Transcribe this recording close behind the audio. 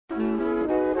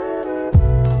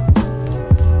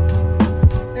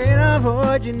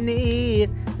what you need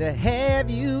to have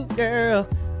you, girl.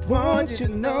 Want you to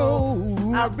know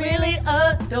I really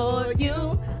adore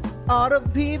you. All the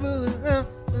people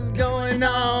what's going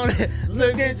on.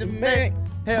 Look at your man.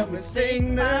 Help me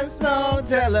sing my song.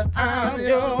 Tell her I'm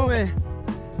your man.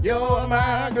 You're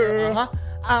my girl.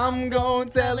 I'm gonna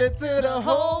tell it to the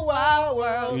whole wide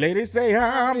world. Ladies say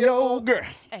I'm your girl.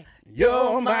 Hey.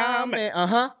 You're my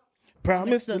man.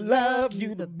 Promise to love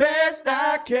you the best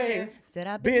I can. Said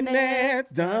I've Been there,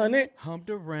 done it. Humped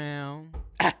around.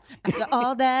 After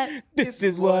all that, This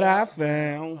is what I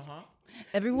found.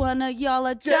 every one of y'all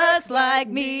are just like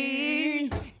me.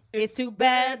 It's too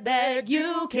bad that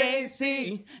you can't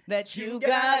see that you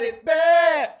got it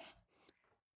bad.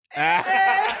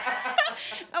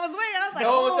 I was waiting. I was like,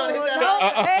 No, oh, son, hit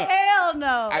that. hell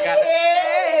no.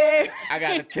 I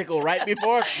got a tickle right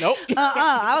before. Nope.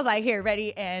 I was like, here,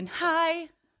 ready, and hi.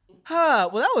 Huh,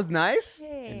 well, that was nice.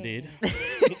 Indeed.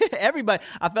 Everybody,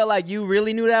 I felt like you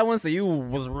really knew that one, so you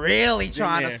was really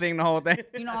trying to sing the whole thing.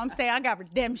 You know what I'm saying? I got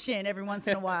redemption every once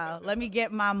in a while. Let me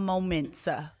get my moments.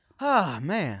 Ah,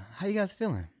 man, how you guys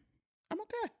feeling? I'm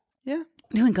okay. Yeah.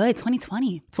 Doing good.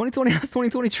 2020. 2020, how's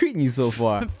 2020 treating you so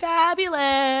far?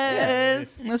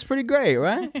 Fabulous. That's pretty great,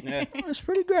 right? Yeah. That's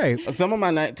pretty great. Some of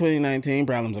my 2019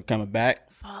 problems are coming back.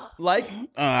 Like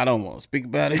I don't want to speak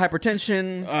about it.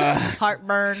 hypertension.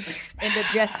 Heartburn,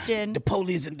 indigestion. The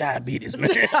police and diabetes, man.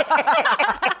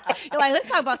 You're like, let's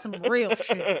talk about some real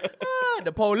shit.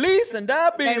 The police and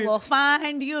diabetes. They will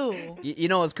find you. You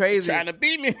know what's crazy? Trying to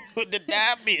beat me with the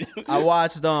diabetes. I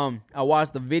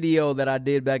watched the video that I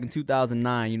did back in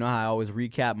 2009. You know how I always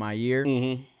recap my year?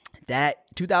 Mm-hmm. That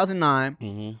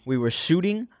 2009, we were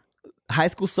shooting High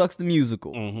School Sucks the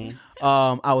Musical. Mm-hmm.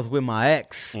 I was with my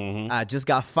ex. I just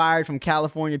got fired from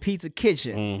California Pizza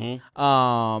Kitchen.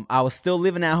 I was still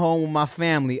living at home with my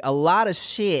family. A lot of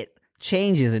shit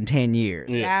changes in 10 years.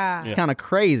 Yeah. It's kind of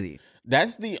crazy.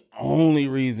 That's the only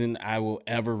reason I will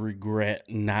ever regret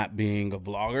not being a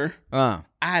vlogger.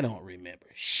 I don't remember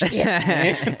shit.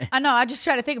 Man. I know. I just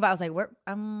try to think about it. I was like,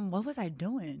 what was I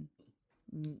doing?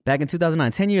 Back in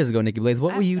 2009, 10 years ago, Nikki Blaze,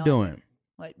 what I were have you no doing? idea.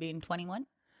 What, being 21?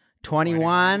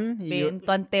 21? Being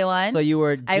 21. So you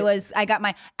were... I got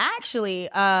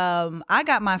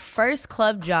my first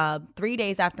club job 3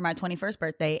 days after my 21st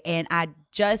birthday, and I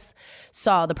just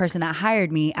saw the person that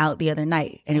hired me out the other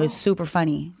night, and it was super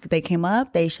funny. They came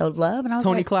up, they showed love, and I was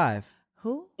Tony like, Clive.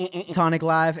 who? Tonic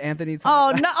Live, Anthony Tonic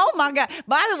Oh, Live. no. Oh, my God.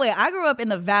 By the way, I grew up in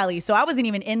the Valley, so I wasn't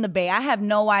even in the Bay. I have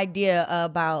no idea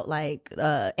about, like,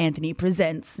 Anthony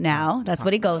Presents now. That's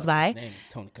what he goes by. Name is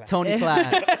Tony Clyde. Tony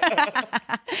Clive.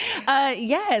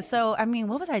 Yeah, so, I mean,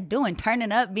 what was I doing?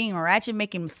 Turning up, being ratchet,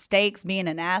 making mistakes, being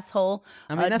an asshole.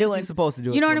 I mean, that's what you're supposed to do.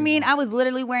 You at know what I mean? 21. I was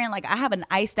literally wearing, like, I have an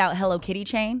iced out Hello Kitty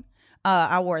chain.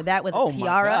 I wore that with Oh, a my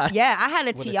tiara. God. Yeah, I had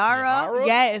a With a tiara. tiara?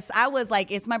 Yes, I was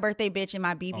like, it's my birthday, bitch, in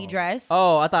my BB dress.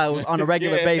 Oh, I thought it was on a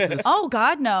regular Yeah. basis. Oh,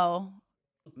 God, no.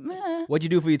 Meh. What'd you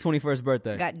do for your 21st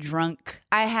birthday? Got drunk.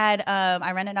 I had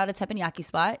I rented out a teppanyaki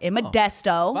spot in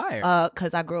Modesto fire.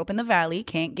 because I grew up in the Valley.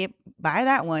 Can't get by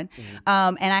that one.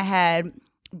 And I had,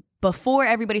 before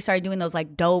everybody started doing those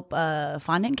like dope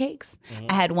fondant cakes,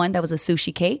 I had one that was a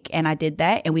sushi cake, and I did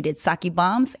that, and we did sake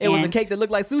bombs. It was a and- cake that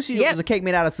looked like sushi. Or Yep. it was a cake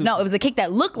made out of sushi. No, it was a cake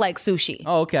that looked like sushi.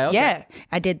 Oh, okay. Yeah,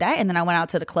 I did that, and then I went out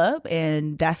to the club,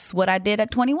 and that's what I did at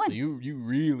 21. You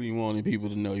really wanted people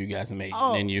to know you got some Asian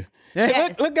Oh. in you.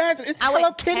 Yes. Look, guys, it's I Hello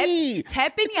went Kitty.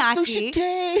 teppanyaki, Sushi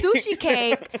cake. sushi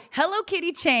cake, Hello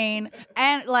Kitty chain,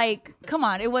 and like, come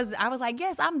on, it was. I was like,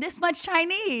 yes, I'm this much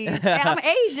Chinese, and I'm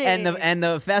Asian, And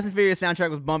the Fast and Furious soundtrack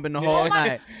was bumping the whole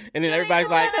night. And then everybody's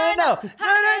like, No.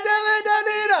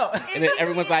 and then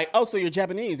everyone's like, oh, so you're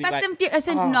Japanese. He's like, I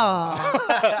said no.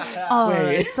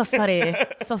 Oh, so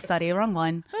sorry, wrong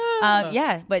one.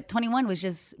 Yeah, but 21 was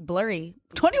just blurry.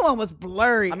 21 was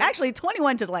blurry. Actually,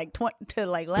 21 to like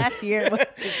last year. to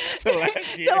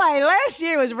last year. To like last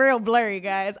year was real blurry,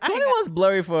 guys. 21's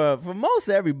blurry for most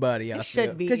everybody. I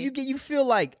should be. because you feel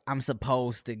like I'm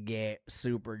supposed to get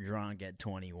super drunk at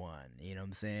 21. You know what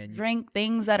I'm saying? drink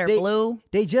things that are They- blue.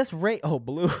 They just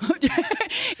blue.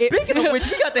 Speaking of which,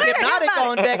 we got the hypnotic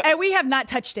on deck. And we have not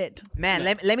touched it. Man,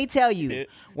 let me tell you,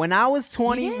 when I was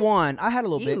 21, I had a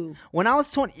little bit. Ew. When I was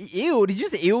 20, ew, did you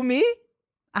say ew me?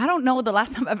 I don't know the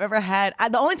last time I've ever had.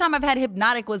 The only time I've had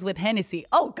hypnotic was with Hennessy.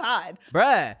 Oh, God.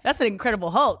 Bruh. That's an Incredible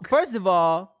Hulk. First of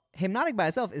all, hypnotic by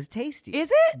itself is tasty.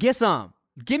 Is it? Get some.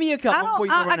 Give me a cup I before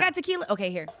don't. you I got tequila.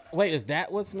 Okay, here. wait, is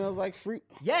that what smells like fruit?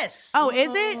 Yes. Oh,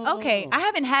 is it? Okay. I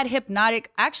haven't had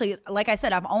hypnotic. Actually, like I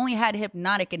said, I've only had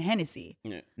hypnotic and Hennessy.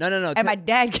 No. And my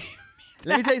dad gave me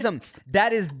Let me tell you something.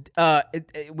 That is,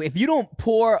 if you don't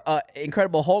pour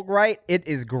Incredible Hulk right, it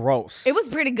is gross. It was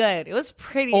pretty good. It was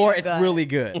pretty Or good. it's really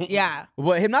good. Yeah.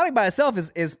 But Hypnotic by itself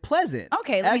is pleasant.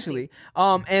 Okay, let me actually.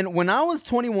 And when I was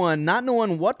 21, not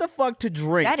knowing what the fuck to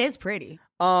drink. That is pretty.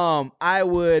 I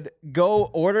would go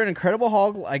order an Incredible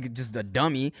Hulk, like just a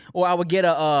dummy, or I would get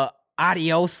a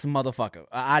Adios motherfucker.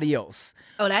 Adios.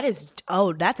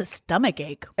 That's a stomach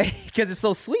ache. Because it's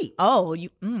so sweet. Oh,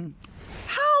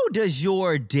 How does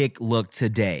your dick look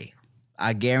today?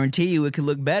 I guarantee you it could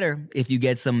look better if you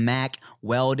get some Mack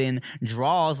Weldon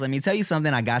draws. Let me tell you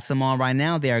something. I got some on right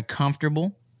now. They are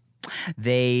comfortable.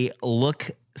 They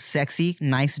look sexy,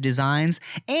 nice designs,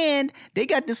 and they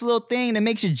got this little thing that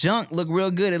makes your junk look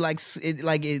real good.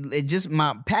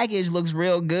 My package looks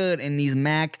real good in these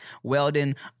Mack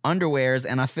Weldon underwears,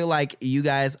 and I feel like you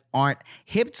guys aren't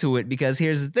hip to it because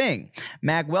here's the thing.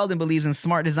 Mack Weldon believes in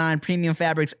smart design, premium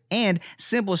fabrics, and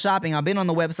simple shopping. I've been on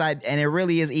the website, and it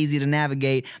really is easy to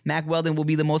navigate. Mack Weldon will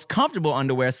be the most comfortable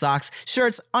underwear, socks,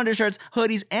 shirts, undershirts,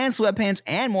 hoodies, and sweatpants,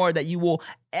 and more that you will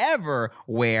ever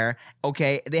wear.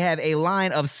 Okay, they have a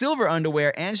line of silver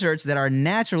underwear and shirts that are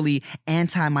naturally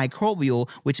antimicrobial,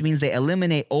 which means they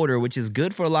eliminate odor, which is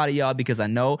good for a lot of y'all because I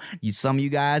know some of you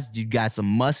guys, you got some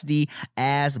musty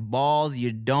ass balls.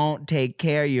 You don't take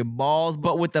care of your balls,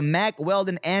 but with the Mack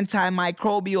Weldon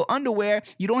antimicrobial underwear,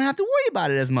 you don't have to worry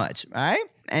about it as much, all right?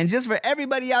 And just for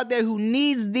everybody out there who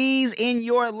needs these in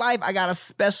your life, I got a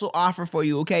special offer for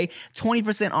you, okay?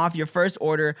 20% off your first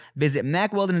order. Visit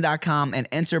MackWeldon.com and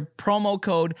enter promo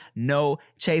code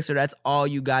NOCHASER. That's all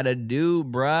you gotta do,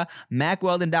 bruh.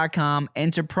 MackWeldon.com,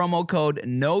 enter promo code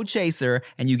NOCHASER,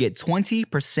 and you get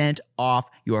 20% off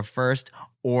your first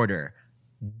order.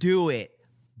 Do it,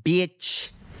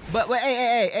 bitch. But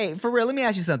hey, for real, let me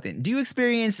ask you something. Do you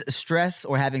experience stress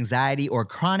or have anxiety or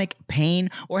chronic pain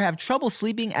or have trouble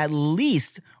sleeping at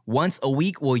least once a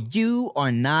week? Well, you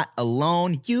are not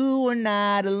alone. You are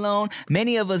not alone.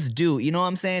 Many of us do. You know what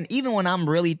I'm saying? Even when I'm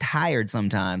really tired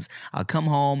sometimes, I'll come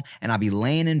home and I'll be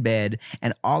laying in bed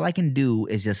and all I can do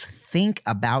is just think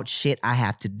about shit I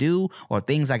have to do or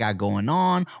things I got going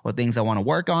on or things I want to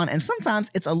work on. And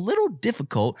sometimes it's a little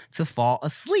difficult to fall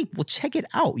asleep. Well, check it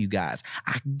out, you guys.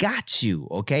 I got you,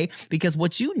 okay? Because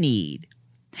what you need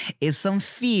is some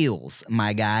Feels,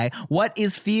 my guy. What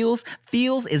is Feels?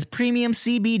 Feels is premium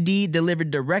CBD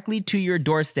delivered directly to your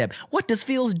doorstep. What does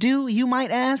Feels do, you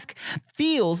might ask?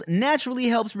 Feels naturally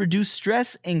helps reduce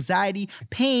stress, anxiety,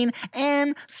 pain,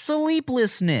 and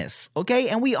sleeplessness, okay?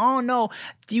 And we all know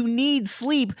you need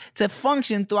sleep to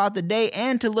function throughout the day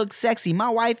and to look sexy. My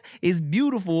wife is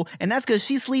beautiful, and that's because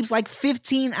she sleeps like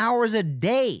 15 hours a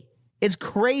day. It's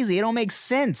crazy. It don't make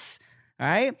sense. All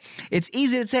right? It's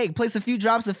easy to take. Place a few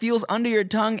drops of Feels under your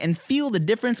tongue and feel the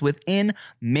difference within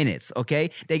minutes,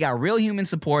 okay? They got real human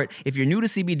support. If you're new to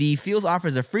CBD, Feels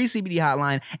offers a free CBD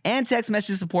hotline and text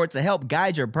message support to help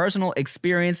guide your personal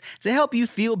experience to help you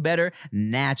feel better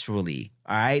naturally.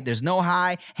 All right, there's no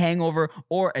high, hangover,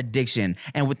 or addiction.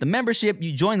 And with the membership,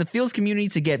 you join the Feels community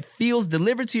to get Feels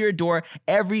delivered to your door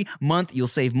every month. You'll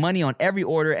save money on every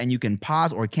order and you can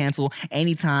pause or cancel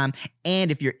anytime.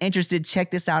 And if you're interested,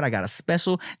 check this out. I got a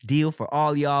special deal for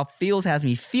all y'all. Feels has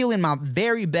me feeling my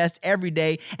very best every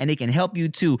day and it can help you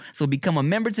too. So become a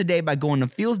member today by going to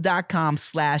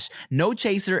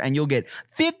feels.com/nochaser and you'll get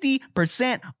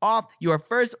 50% off your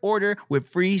first order with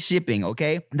free shipping,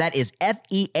 okay? That is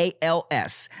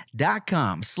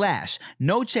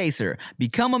FEALS.com/nochaser.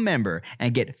 Become a member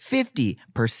and get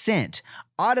 50%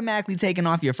 automatically taken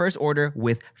off your first order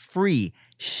with free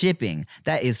shipping.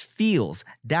 That is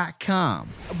feals.com.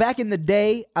 Back in the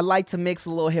day, I like to mix a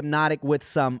little Hypnotic with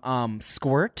some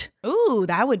squirt. Ooh,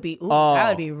 that would be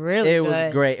really good. It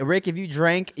was great. Rick, if you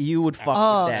drank, you would fuck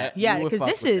with that. Yeah,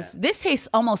 because this tastes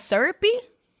almost syrupy.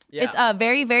 Yeah. It's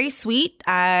very, very sweet.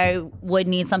 I would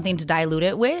need something to dilute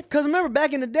it with. Because remember,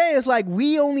 back in the day, it's like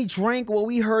we only drank what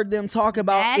we heard them talk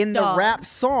about Mad in Dog. the rap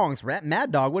songs.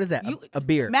 Mad Dog, what is that? A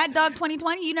beer. Mad Dog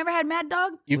 2020? You never had Mad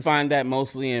Dog? You find that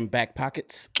mostly in back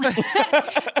pockets. You know what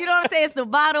I'm saying? It's the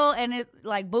bottle and it's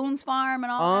like Boone's Farm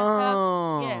and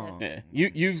all that stuff. Yeah.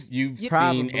 You've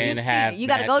probably seen and You've have. seen it. You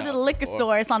got to Mad go to Dog the liquor before.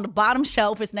 store. It's on the bottom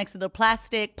shelf. It's next to the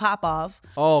plastic pop-off.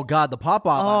 Oh, God, the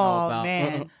Pop-Off I know Oh, about.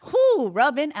 man. Whoo,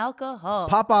 rubbing alcohol.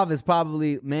 Pop-Off is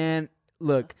probably, man,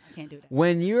 look. I can't do that.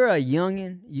 When you're a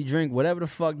youngin', you drink whatever the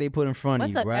fuck they put in front of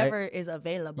you, right? Whatever is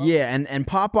available. Yeah, and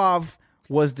Pop-Off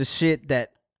was the shit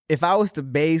that if I was to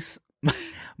base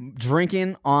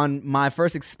drinking on my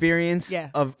first experience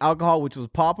of alcohol, which was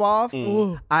Pop-Off,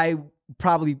 I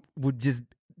probably would just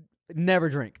never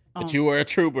drink. But you were a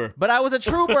trooper. But I was a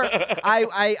trooper.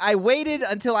 I waited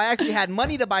until I actually had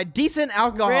money to buy decent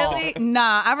alcohol. Really?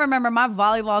 Nah, I remember my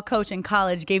volleyball coach in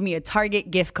college gave me a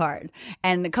Target gift card.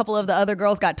 And a couple of the other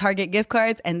girls got Target gift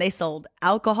cards and they sold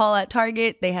alcohol at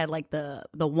Target. They had like the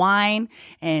wine,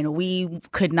 and we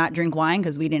could not drink wine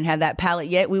because we didn't have that palate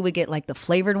yet. We would get like the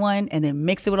flavored one and then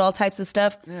mix it with all types of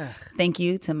stuff. Ugh. Thank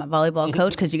you to my volleyball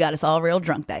coach because you got us all real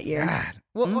drunk that year. God.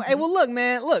 Well, hey, well, look,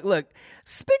 man, look.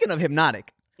 Speaking of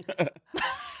Hypnotic,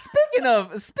 speaking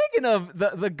of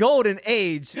the golden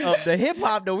age of the hip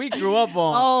hop that we grew up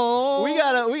on, we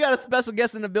got a special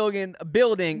guest in the building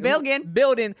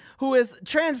who has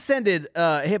transcended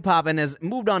hip hop and has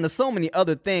moved on to so many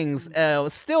other things.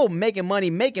 Still making money,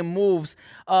 making moves.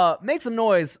 Make some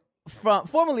noise from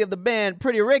formerly of the band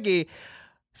Pretty Ricky,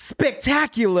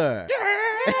 Spectacular.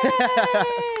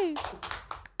 Yay!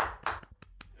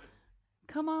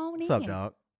 Come on in. What's up,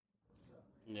 dog?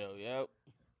 Yo.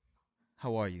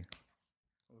 How are you?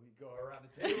 We go around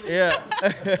the table.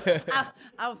 Yeah.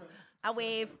 I'll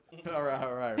wave. All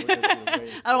right.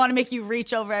 I don't want to make you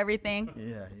reach over everything.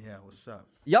 Yeah. What's up?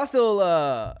 Y'all still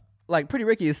like Pretty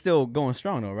Ricky is still going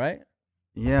strong though, right?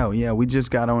 Yeah. We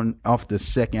just got off the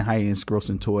second highest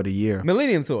grossing tour of the year.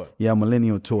 Millennium Tour. Yeah,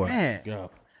 Millennial Tour. Man.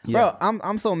 Go. Bro,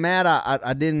 I'm so mad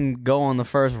I didn't go on the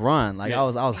first run. Like I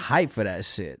was hyped for that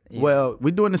shit. Yeah. Well,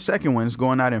 we're doing the second one. It's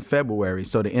going out in February.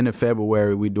 So the end of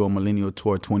February, we do a Millennial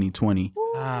Tour 2020.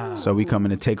 So we coming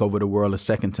to take over the world a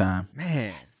second time.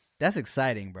 Man, that's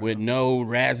exciting, bro. With no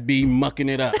Raz-B mucking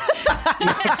it up.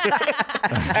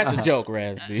 That's a joke,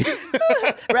 Raz-B.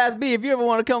 Raz-B, if you ever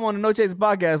want to come on the No Chaser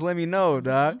podcast, let me know,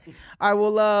 dog. All right,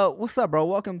 well, what's up, bro?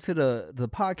 Welcome to the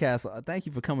podcast. Thank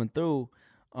you for coming through.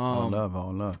 All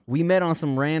love. We met on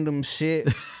some random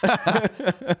shit. I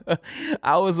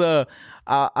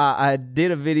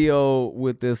did a video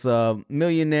with this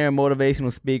millionaire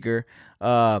motivational speaker,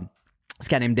 this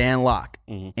guy named Dan Locke,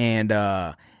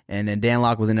 and then Dan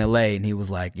Locke was in LA, and he was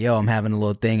like, "Yo, I'm having a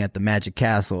little thing at the Magic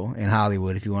Castle in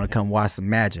Hollywood. If you want to come watch some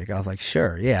magic," I was like,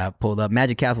 "Sure, yeah." I pulled up.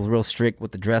 Magic Castle's real strict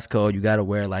with the dress code. You got to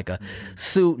wear like a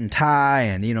suit and tie,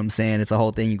 and you know what I'm saying. It's a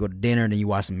whole thing. You go to dinner and then you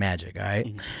watch some magic. All right.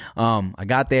 I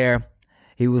got there.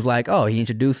 He was like, he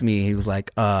introduced me. He was like,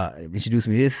 introduced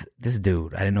me to this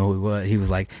dude. I didn't know who he was. He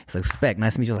was like, Spec,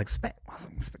 nice to meet you. I was like, Spec. I was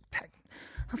like, Spectacular.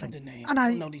 I was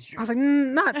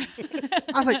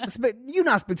like, you're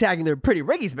not Spectacular, Pretty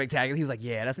Ricky Spectacular. He was like,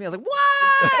 yeah, that's me. I was like,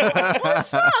 what?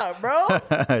 What's up, bro?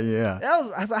 Yeah.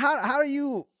 I was like, how do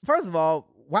you? First of all,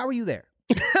 why were you there?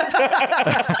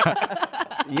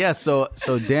 Yeah. So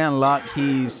Dan Locke,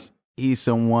 he's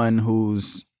someone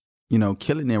who's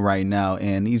killing it right now,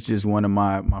 and he's just one of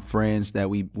my friends that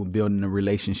we were building a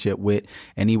relationship with,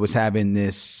 and he was having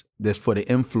this for the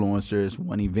influencers,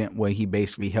 one event where he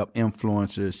basically helped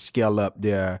influencers scale up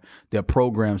their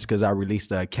programs, because I released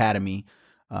the academy,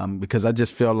 because I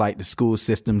just feel like the school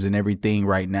systems and everything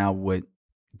right now, with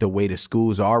the way the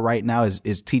schools are right now,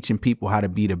 is teaching people how to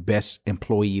be the best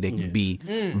employee they can be,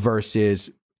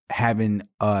 versus having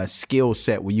a skill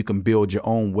set where you can build your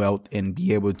own wealth and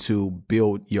be able to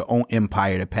build your own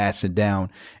empire to pass it down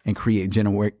and create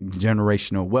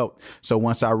generational wealth. So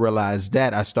once I realized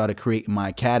that, I started creating my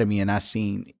academy, and I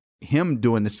seen him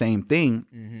doing the same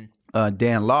thing,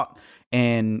 Dan Locke,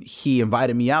 and he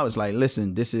invited me out. It's like,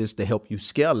 listen, this is to help you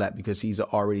scale that, because he's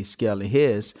already scaling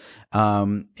his.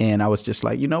 And I was just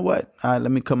like, you know what?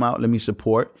 Let me come out, let me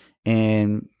support.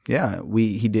 And yeah,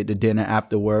 he did the dinner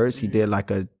afterwards. He did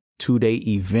like a 2-day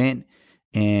event,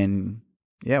 and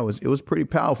yeah, it was pretty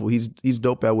powerful. He's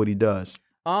dope at what he does.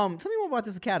 Tell me more about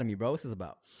this academy, bro. What's this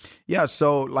about? Yeah,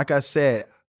 so like I said,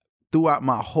 throughout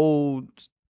my whole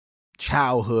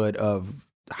childhood of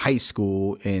high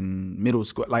school and middle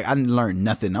school, like I didn't learn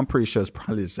nothing. I'm pretty sure it's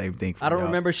probably the same thing for I don't y'all.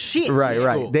 remember shit.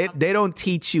 Right. They don't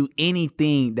teach you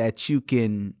anything that you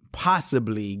can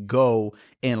possibly go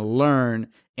and learn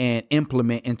and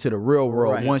implement into the real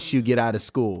world once you get out of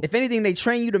school. If anything, they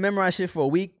train you to memorize shit for a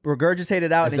week, regurgitate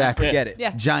it out, and then you forget it.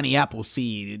 Yeah. Johnny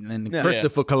Appleseed and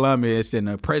Christopher Columbus and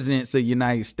the presidents of the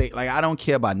United States. Like, I don't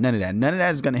care about none of that. None of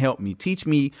that is going to help me. Teach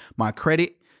me my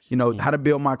credit, how to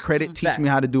build my credit. Teach me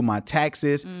how to do my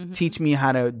taxes. Teach me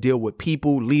how to deal with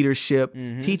people, leadership.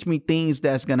 Teach me things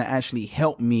that's going to actually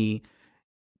help me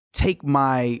take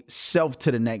myself to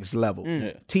the next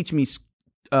level. Teach me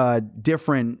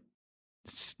different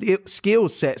skill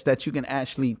sets that you can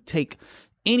actually take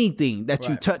anything that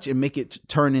you touch and make it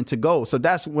turn into gold. So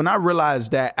that's when I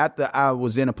realized that after I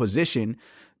was in a position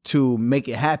to make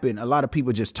it happen. A lot of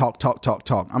people just talk.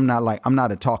 I'm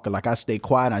not a talker. Like, I stay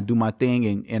quiet, I do my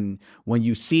thing, and when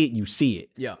you see it, you see it.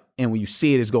 Yeah. And when you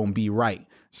see it, it's gonna be right.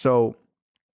 So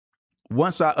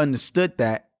once I understood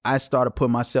that, I started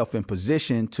putting myself in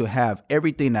position to have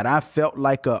everything that I felt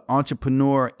like an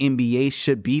entrepreneur MBA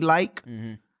should be like.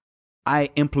 I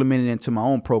implemented it into my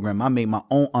own program. I made my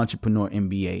own entrepreneur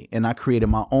MBA, and I created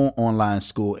my own online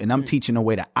school, and I'm teaching the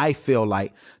way that I feel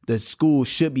like the school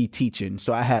should be teaching.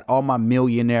 So I had all my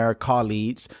millionaire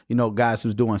colleagues, guys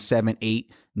who's doing 7,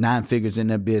 8, 9 figures in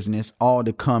their business, all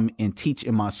to come and teach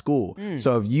in my school.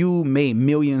 So if you made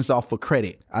millions off of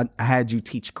credit, I had you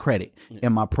teach credit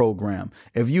in my program.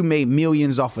 If you made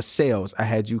millions off of sales, I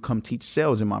had you come teach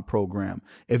sales in my program.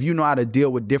 If you know how to deal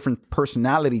with different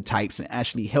personality types and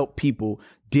actually help people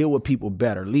deal with people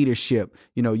better, leadership,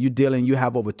 you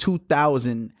have over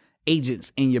 2,000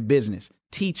 agents in your business.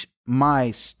 Teach my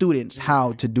students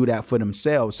how to do that for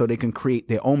themselves so they can create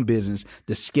their own business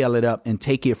to scale it up and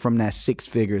take it from that 6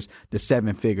 figures to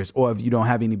 7 figures. Or if you don't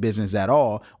have any business at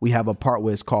all, we have a part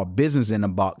where it's called Business in a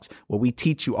Box, where we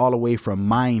teach you all the way from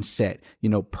mindset,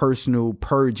 personal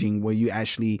purging, where you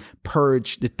actually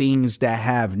purge the things that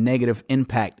have negative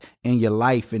impact in your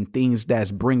life and things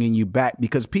that's bringing you back,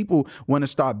 because people want to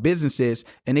start businesses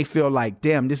and they feel like,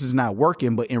 damn, this is not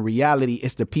working. But in reality,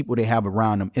 it's the people they have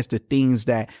around them. It's the things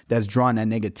that's drawing that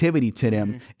negativity to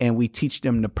them. And we teach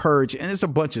them to purge, and it's a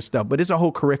bunch of stuff, but it's a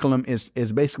whole curriculum. It's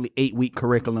basically 8-week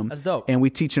curriculum. That's dope. And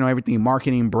we teach everything: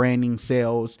 marketing, branding,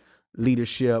 sales,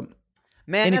 leadership,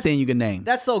 anything you can name.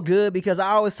 That's so good, because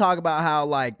I always talk about how,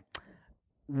 like,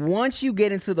 once you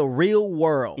get into the real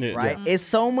world, right? It's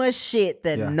so much shit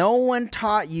that no one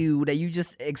taught you that you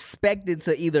just expected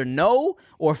to either know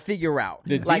or figure out.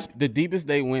 The deepest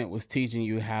they went was teaching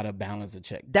you how to balance a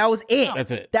check. That was it.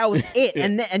 That's it. That was it.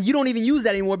 And you don't even use that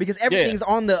anymore because everything's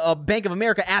on the Bank of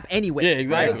America app anyway. Yeah,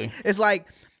 exactly. Right? It's like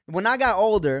when I got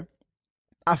older,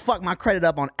 I fucked my credit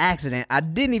up on accident. I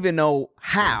didn't even know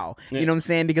how, you know what I'm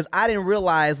saying? Because I didn't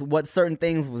realize what certain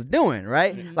things was doing,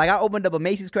 right? Like I opened up a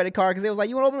Macy's credit card because it was like,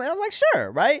 you want to open it? I was like,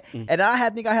 sure, right? And I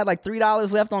think I had like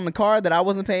 $3 left on the card that I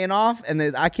wasn't paying off. And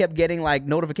then I kept getting like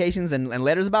notifications and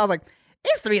letters about it. I was like,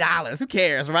 it's $3. Who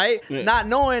cares, right? Not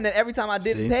knowing that every time I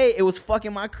didn't pay, it was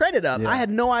fucking my credit up. I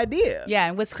had no idea. Yeah,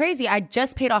 and what's crazy, I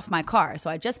just paid off my car. So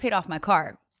I just paid off my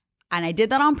car. And I did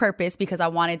that on purpose because I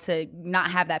wanted to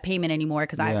not have that payment anymore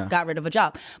because I got rid of a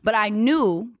job. But I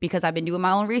knew, because I've been doing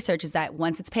my own research, is that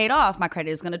once it's paid off, my credit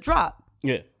is going to drop.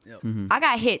 I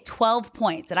got hit 12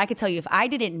 points. And I could tell you, if I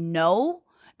didn't know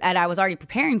that I was already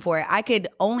preparing for it, I could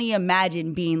only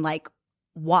imagine being like,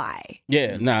 why?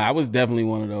 Yeah, no, I was definitely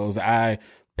one of those. I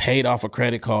paid off a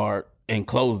credit card and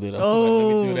closed it. I was like,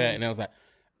 let me do that. And I was like,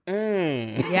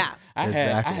 yeah. I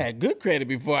had good credit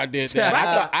before I did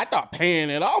that. I thought paying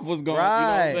it off was going, you know what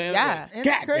I'm saying? Yeah. Like,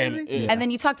 God damn it. Yeah. And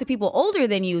then you talk to people older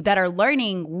than you that are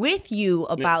learning with you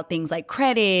about things like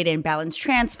credit and balance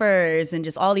transfers and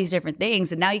just all these different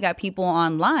things. And now you got people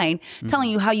online telling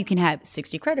you how you can have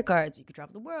 60 credit cards, you could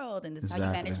travel the world, and this is how you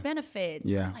manage benefits.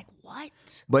 Yeah. I'm like, what?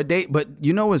 But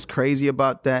you know what's crazy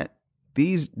about that?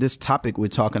 This topic we're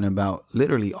talking about,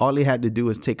 literally all they had to do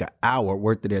is take an hour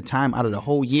worth of their time out of the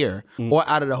whole year or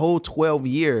out of the whole 12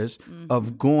 years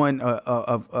of going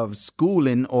of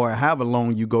schooling, or however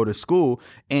long you go to school,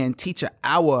 and teach an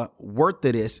hour worth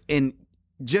of this in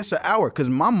just an hour. Because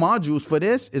my modules for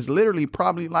this is literally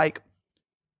probably like,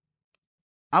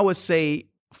 I would say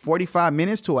 45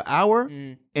 minutes to an hour,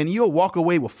 and you'll walk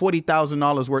away with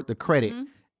 $40,000 worth of credit.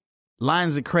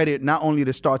 Lines of credit, not only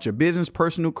to start your business,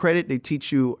 personal credit, they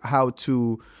teach you how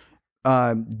to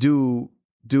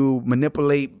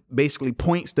manipulate basically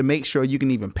points to make sure you can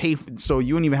even pay so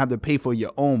you don't even have to pay for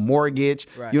your own mortgage.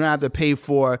 You don't have to pay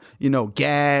for,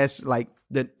 gas, like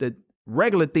the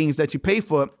regular things that you pay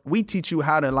for. We teach you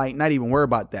how to like not even worry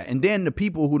about that. And then the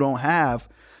people who don't have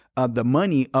the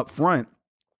money up front,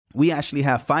 we actually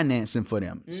have financing for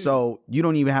them. So you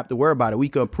don't even have to worry about it. We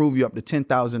could approve you up to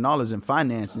 $10,000 in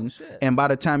financing. And by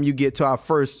the time you get to our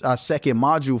second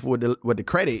module with the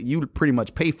credit, you pretty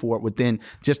much pay for it within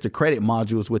just the credit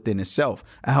modules within itself.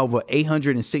 I have over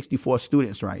 864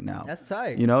 students right now. That's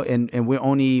tight. And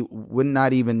we're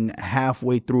not even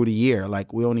halfway through the year.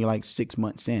 Like we're only like 6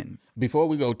 months in. Before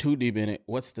we go too deep in it,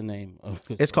 what's the name of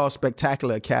this? It's called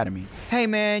Spectacular Academy. Hey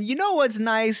man, you know what's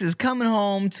nice is coming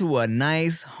home to a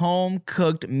nice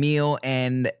home-cooked meal.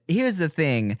 And here's the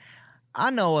thing. I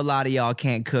know a lot of y'all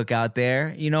can't cook out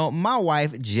there. My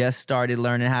wife just started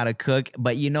learning how to cook,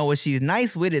 but you know what? She's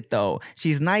nice with it though.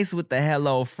 She's nice with the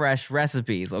Hello Fresh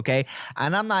recipes, okay?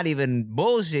 And I'm not even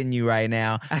bullshitting you right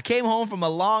now. I came home from a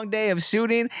long day of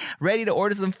shooting, ready to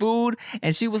order some food,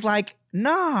 and she was like,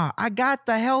 nah, I got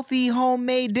the healthy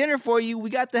homemade dinner for you. We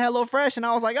got the HelloFresh. And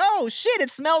I was like, oh shit,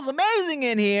 it smells amazing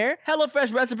in here.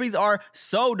 HelloFresh recipes are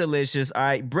so delicious. All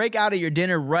right, break out of your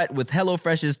dinner rut with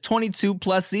HelloFresh's 22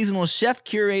 plus seasonal chef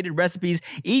curated recipes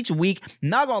each week.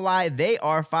 Not gonna lie, they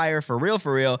are fire for real,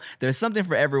 for real. There's something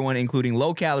for everyone, including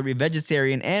low calorie,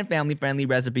 vegetarian, and family friendly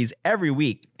recipes every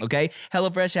week. Okay,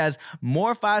 HelloFresh has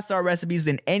more 5-star recipes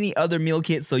than any other meal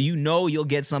kit, so you know you'll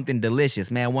get something delicious.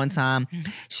 Man, one time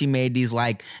she made these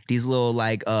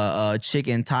little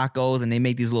chicken tacos, and they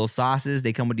make these little sauces.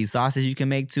 They come with these sauces you can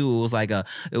make too. It was like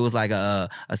a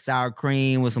sour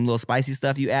cream with some little spicy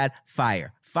stuff you add.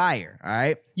 Fire, all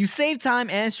right? You save time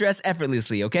and stress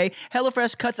effortlessly, okay?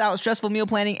 HelloFresh cuts out stressful meal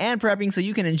planning and prepping so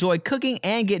you can enjoy cooking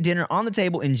and get dinner on the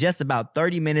table in just about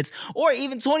 30 minutes or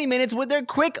even 20 minutes with their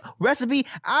quick recipe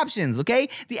options, okay?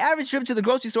 The average trip to the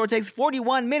grocery store takes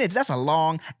 41 minutes. That's a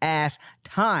long-ass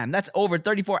time. That's over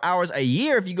 34 hours a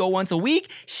year if you go once a week.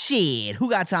 Shit, who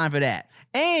got time for that?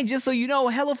 And just so you know,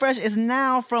 HelloFresh is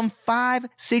now from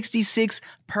 $5.66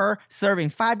 per serving.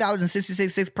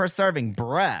 $5.66 per serving,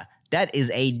 bruh. That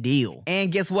is a deal.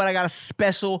 And guess what? I got a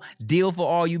special deal for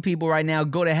all you people right now.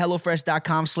 Go to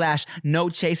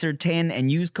HelloFresh.com/NoChaser10 and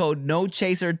use code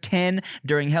NoChaser10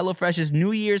 during HelloFresh's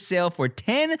New Year's sale for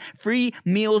 10 free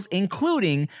meals,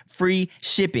 including free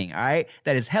shipping. All right.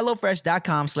 That is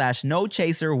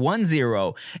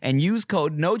HelloFresh.com/NoChaser10 and use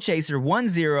code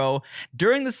NoChaser10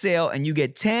 during the sale and you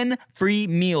get 10 free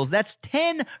meals. That's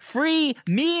 10 free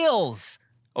meals.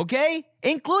 Okay?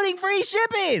 Including free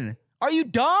shipping. Are you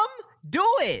dumb? Do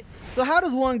it. So how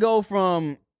does one go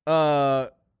from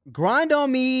Grind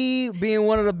on Me being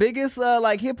one of the biggest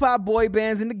hip hop boy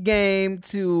bands in the game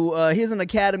to here's an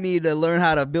academy to learn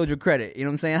how to build your credit? You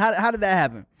know what I'm saying? How did that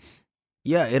happen?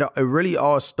 Yeah, it really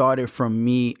all started from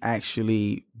me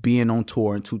actually being on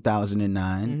tour in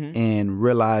 2009 and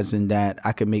realizing that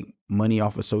I could make money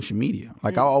off of social media.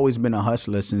 Like I've always been a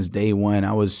hustler since day one.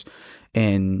 I was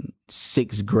in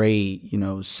 6th grade,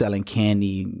 selling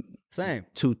candy. Same.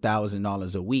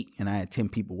 $2,000 a week, and I had 10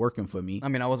 people working for me. I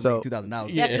mean, I wasn't making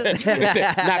 $2,000.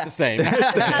 Yeah. Not the same.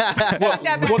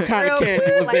 What kind of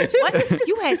candy was this? What?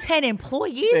 You had 10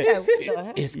 employees?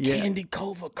 It's Candy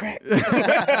Cova crack.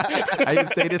 I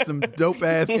used to say this some dope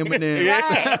ass M&M's. Right.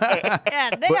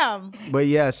 Yeah, damn. But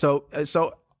yeah, so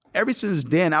ever since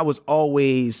then, I was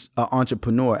always an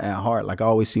entrepreneur at heart. Like I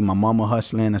always see my mama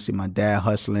hustling. I see my dad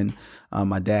hustling.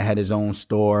 My dad had his own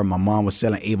store. My mom was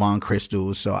selling Avon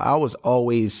crystals. So I was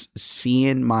always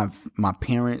seeing my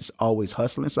parents always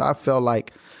hustling. So I felt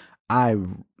like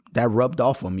that rubbed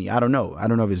off on me. I don't know. I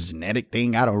don't know if it's a genetic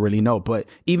thing. I don't really know. But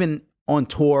even on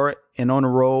tour and on the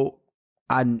road,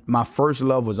 my first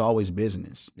love was always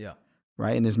business. Yeah.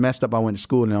 Right. And it's messed up. I went to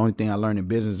school and the only thing I learned in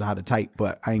business is how to type,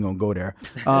 but I ain't going to go there.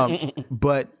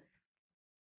 But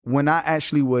when I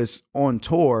actually was on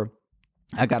tour,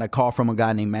 I got a call from a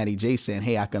guy named Matty J saying,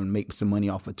 hey, I can make some money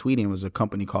off of tweeting. It was a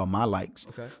company called My Likes.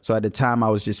 Okay. So at the time I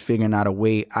was just figuring out a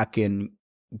way I can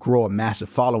grow a massive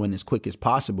following as quick as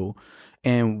possible.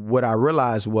 And what I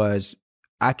realized was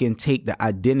I can take the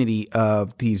identity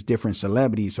of these different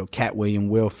celebrities, so Cat Williams,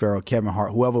 Will Ferrell, Kevin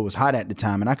Hart, whoever was hot at the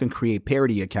time, and I can create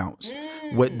parody accounts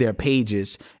with their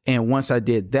pages. And once I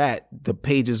did that, the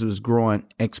pages was growing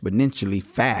exponentially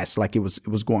fast. Like it was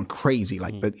going crazy.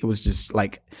 Like it was just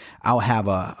like I'll have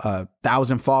a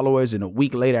 1,000 followers, and a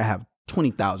week later I have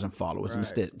 20,000 followers. Right.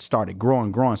 Instead started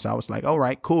growing. So I was like, all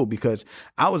right, cool. Because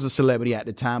I was a celebrity at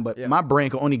the time, but my brain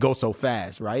could only go so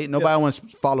fast, right? Nobody wants to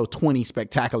follow 20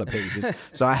 spectacular pages.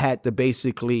 So I had to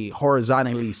basically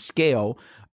horizontally scale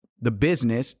the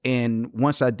business. And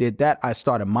once I did that, I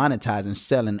started monetizing,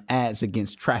 selling ads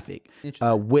against traffic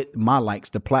with My Likes,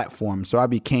 the platform. So I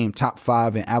became top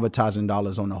 5 in advertising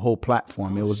dollars on the whole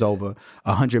platform. It was over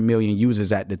 100 million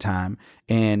users at the time.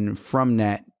 And from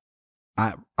that,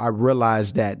 I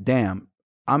realized that, damn,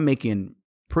 I'm making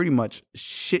pretty much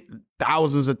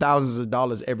thousands of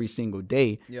dollars every single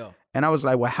day. Yeah. And I was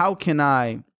like, well, how can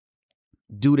I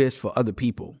do this for other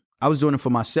people? I was doing it for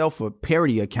myself for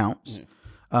parody accounts,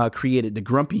 created the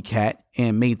Grumpy Cat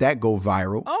and made that go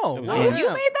viral. Oh, wow. You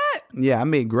made that? Yeah, I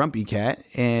made Grumpy Cat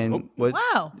and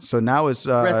wow. So now it's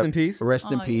rest in peace.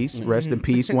 Rest in peace. Rest in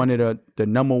peace. One of the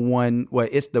number one. Well,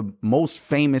 it's the most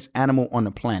famous animal on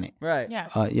the planet. Right. Yeah.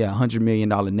 $100 million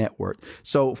net worth.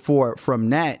 So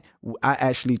from that, I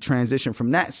actually transitioned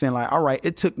from that, saying like, all right,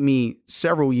 it took me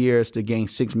several years to gain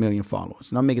 6 million followers,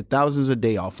 and I'm making thousands a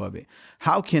day off of it.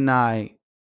 How can I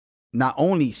not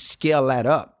only scale that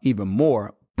up even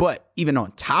more, but even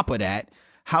on top of that,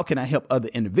 how can I help other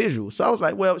individuals? So I was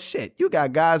like, well, shit, you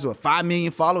got guys with 5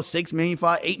 million followers, 6 million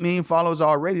followers, 8 million followers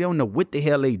already. They don't know what the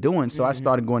hell they doing. So I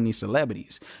started going to these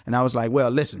celebrities. And I was like, well,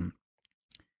 listen,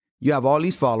 you have all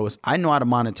these followers. I know how to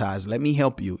monetize. Let me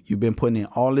help you. You've been putting in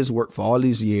all this work for all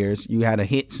these years. You had a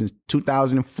hit since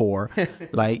 2004.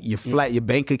 Like your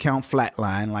bank account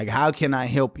flatline. Like, how can I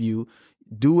help you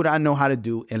do what I know how to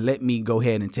do and let me go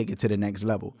ahead and take it to the next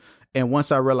level? And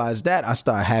once I realized that, I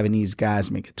started having these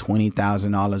guys making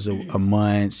 $20,000 a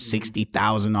month,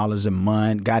 $60,000 a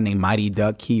month. Guy named Mighty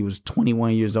Duck. He was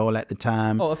 21 years old at the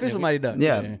time. Oh, official Mighty Duck.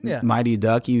 Yeah. Mighty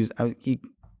Duck. He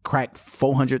cracked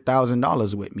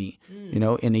 $400,000 with me, you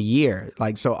know, in a year.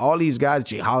 Like, so all these guys,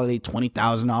 Jay Holiday,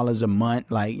 $20,000 a month,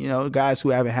 like, you know, guys who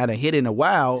haven't had a hit in a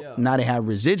while, now they have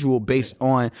residual based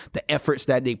on the efforts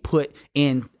that they put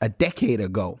in a decade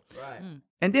ago. Right.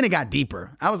 And then it got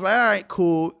deeper. I was like, all right,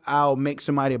 cool. I'll make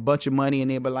somebody a bunch of money.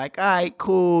 And they'll be like, all right,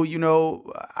 cool. You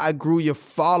know, I grew your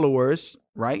followers,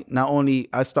 right? Not only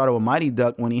I started with Mighty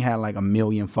Duck when he had like 1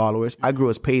 million followers. I grew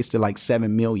his page to like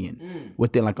 7 million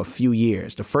within like a few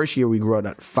years. The first year we grew it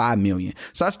up to 5 million.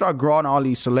 So I started growing all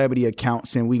these celebrity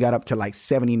accounts and we got up to like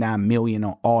 79 million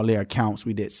on all their accounts.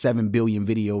 We did 7 billion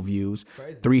video views,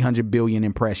 300 billion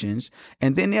impressions.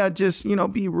 And then they'll just, you know,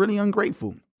 be really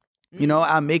ungrateful. You know,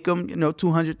 I make them, you know,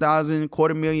 $200,000,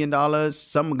 $250,000.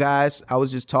 Some guys, I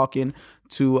was just talking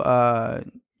to,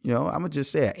 you know, I'm gonna just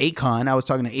say Akon. I was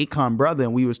talking to Akon brother,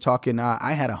 and we was talking.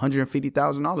 I had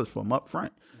 $150,000 for him up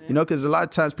front. You know, because a lot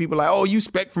of times people are like, oh, you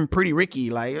spec from Pretty Ricky,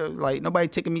 like nobody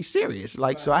taking me serious.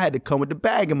 Like, so I had to come with the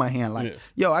bag in my hand, like,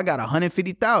 yo, I got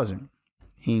 $150,000.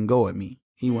 He didn't go with me.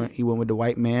 He went with the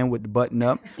white man with the button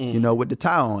up, you know, with the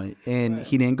tie on, and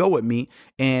he didn't go with me.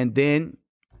 And then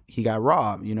he got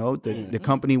robbed, you know, the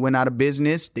company went out of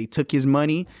business. They took his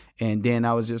money. And then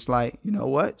I was just like, you know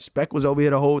what? Spec was over here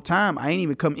the whole time. I ain't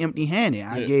even come empty handed.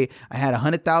 I had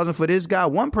 $100,000 for this guy.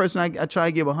 One person I tried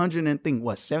to give 100 and think,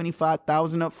 what,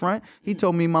 75,000 up front. He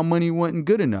told me my money wasn't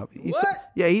good enough.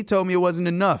 He told me it wasn't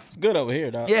enough. It's good over here,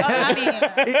 dog. Yeah. I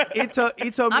mean, he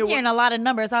told me I'm hearing a lot of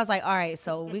numbers. I was like, all right,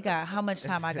 so we got how much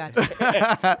time I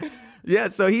got? Yeah,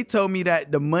 so he told me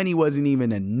that the money wasn't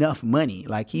even enough money.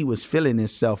 Like, he was feeling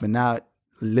himself. And now,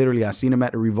 literally, I seen him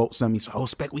at the Revolt Summit. He said, oh,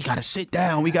 Spec, we got to sit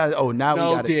down. We got to, we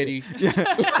got to Diddy.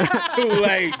 It's too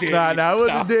late, Diddy. Nah, it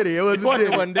wasn't Diddy. It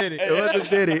wasn't Diddy. It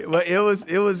wasn't Diddy. But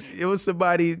it was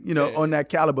somebody, you know, on that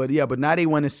caliber. Yeah, but now they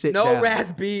want to sit down. No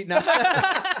Raz beat. No.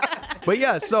 But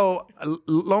yeah, so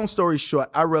long story short,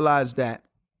 I realized that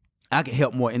I could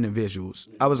help more individuals.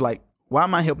 I was like, why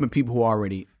am I helping people who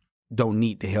already don't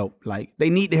need the help? Like, they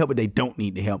need the help, but they don't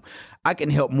need the help. I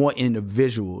can help more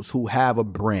individuals who have a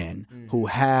brand, who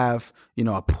have, you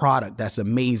know, a product that's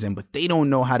amazing, but they don't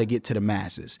know how to get to the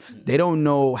masses. They don't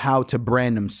know how to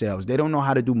brand themselves. They don't know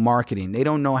how to do marketing. They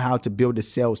don't know how to build a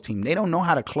sales team. They don't know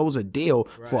how to close a deal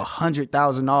for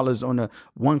 $100,000 on a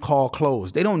one call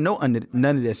close. They don't know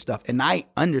none of this stuff. And I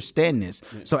understand this.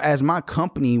 So as my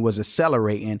company was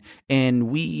accelerating and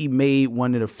we made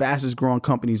one of the fastest growing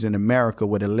companies in America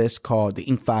with a list called the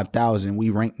Inc. 5000,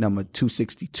 we ranked number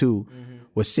 262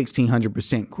 with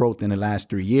 1,600% growth in the last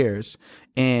 3 years.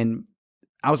 And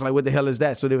I was like, what the hell is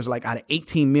that? So there was like out of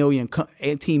 18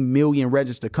 million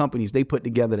registered companies, they put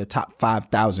together the top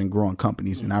 5,000 growing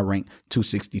companies, and I ranked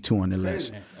 262 on the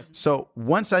list. So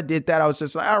once I did that, I was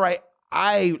just like, all right,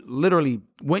 I literally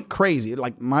went crazy.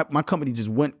 Like my company just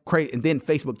went crazy. And then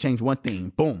Facebook changed one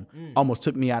thing. Boom. Almost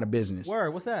took me out of business.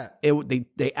 Word, what's that?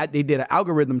 They did an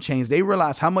algorithm change. They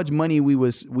realized how much money we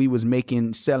was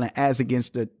making selling ads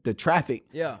against the traffic.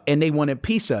 Yeah. And they wanted a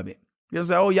piece of it. They was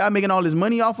like, oh, y'all making all this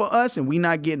money off of us and we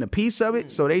not getting a piece of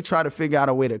it. So they try to figure out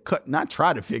a way to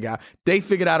they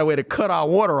figured out a way to cut our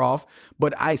water off.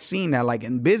 But I seen that, like,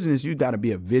 in business, you got to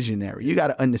be a visionary. You got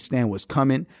to understand what's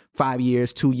coming 5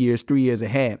 years, 2 years, 3 years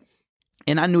ahead.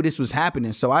 And I knew this was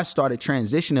happening. So I started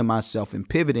transitioning myself and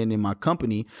pivoting in my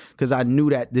company because I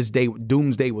knew that this day,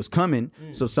 doomsday, was coming.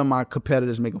 So some of my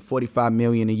competitors making $45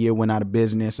 million a year went out of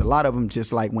business. A lot of them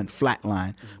just like went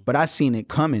flatline. But I seen it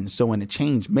coming. So when the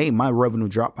change made, my revenue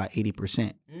dropped by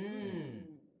 80%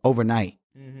 overnight.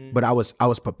 But I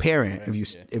was preparing.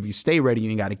 If you stay ready,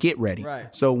 you ain't got to get ready. Right.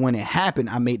 So when it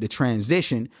happened, I made the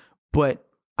transition. But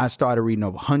I started reading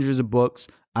over hundreds of books.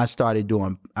 I started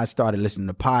listening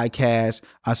to podcasts.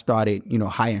 I started,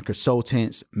 hiring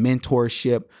consultants,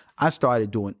 mentorship. I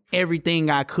started doing everything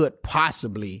I could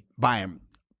possibly, buying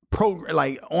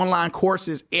online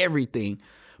courses, everything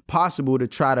possible to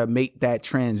try to make that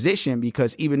transition,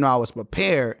 because even though I was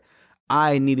prepared,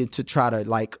 I needed to try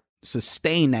to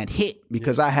sustain that hit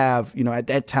because I have, at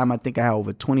that time, I think I had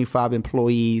over 25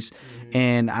 employees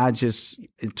and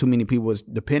too many people was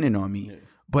depending on me. Yeah.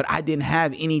 But I didn't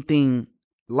have anything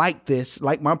like this,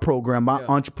 like my program, my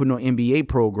Entrepreneur MBA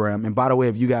program. And by the way,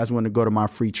 if you guys want to go to my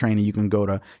free training, you can go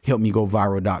to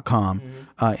helpmegoviral.com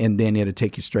and then it'll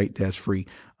take you straight there. It's free.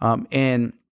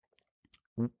 And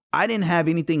I didn't have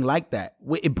anything like that.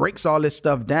 It breaks all this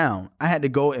stuff down. I had to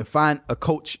go and find a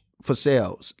coach for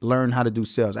sales, learn how to do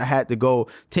sales. I had to go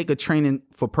take a training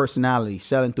for personality,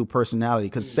 selling through personality,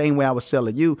 because the same way I was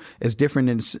selling you is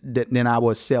different than I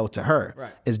would sell to her.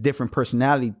 Right. It's different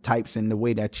personality types in the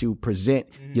way that you present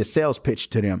your sales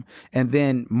pitch to them. And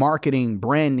then marketing,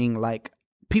 branding, like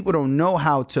people don't know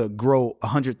how to grow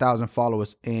 100,000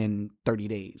 followers in 30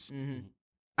 days.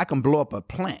 I can blow up a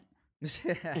plant.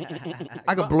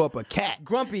 I could blow up a cat.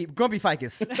 Grumpy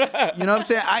ficus. You know what I'm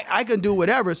saying? I can do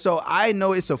whatever. So I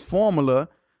know it's a formula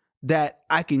that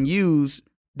I can use,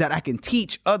 that I can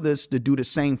teach others to do the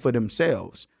same for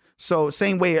themselves. So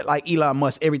same way like Elon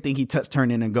Musk, everything he touched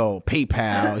turned into gold.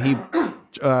 PayPal,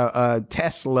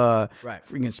 Tesla,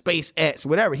 freaking SpaceX,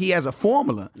 whatever. He has a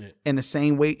formula. In the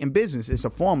same way in business, it's a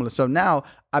formula. So now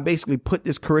I basically put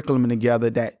this curriculum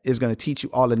together that is going to teach you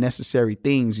all the necessary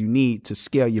things you need to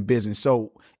scale your business.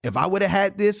 So if I would have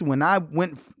had this when I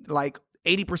went like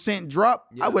 80%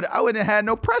 drop, I wouldn't have had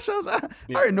no pressure. I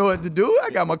already know what to do. I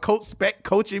got my coach Spec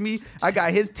coaching me. I got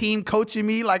his team coaching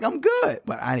me. Like, I'm good.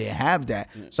 But I didn't have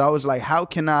that. So I was like, how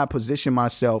can I position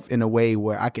myself in a way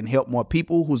where I can help more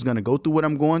people who's going to go through what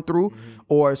I'm going through,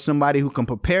 or somebody who can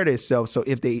prepare themselves so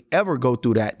if they ever go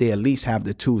through that, they at least have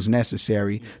the tools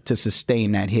necessary to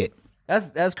sustain that hit.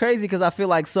 That's crazy, because I feel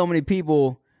like so many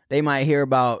people, they might hear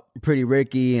about Pretty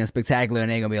Ricky and Spectacular,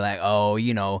 and they're going to be like, oh,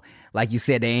 like you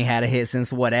said, they ain't had a hit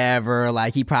since whatever.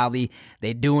 Like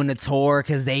they doing the tour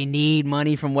because they need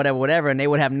money from whatever. And they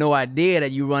would have no idea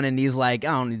that you running these like,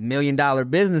 $1 million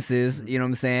businesses. You know what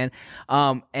I'm saying?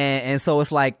 And so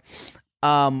it's like,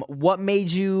 what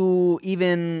made you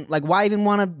even, like, why even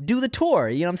want to do the tour?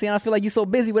 You know what I'm saying? I feel like you're so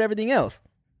busy with everything else.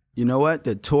 You know what?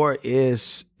 The tour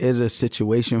is a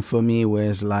situation for me where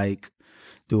it's like,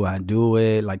 do I do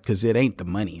it? Like, cause it ain't the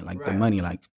money. Like the money,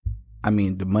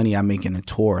 the money I make in a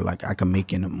tour, like I can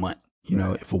make in a month.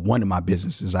 For one of my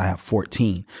businesses, I have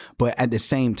 14. But at the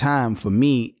same time, for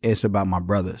me, it's about my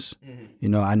brothers.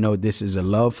 I know this is a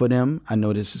love for them. I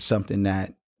know this is something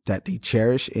that they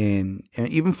cherish. And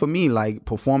even for me, like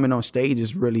performing on stage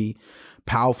is really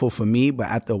powerful for me, but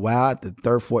after a while, at the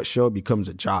third, fourth show, it becomes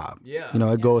a job.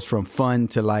 It goes from fun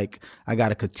to like, I got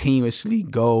to continuously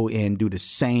go and do the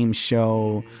same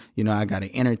show. I got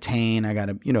to entertain. I got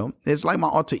to, it's like my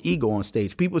alter ego on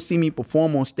stage. People see me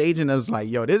perform on stage and it's like,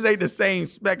 yo, this ain't the same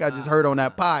Spec I just heard on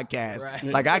that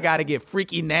podcast. Like, I got to get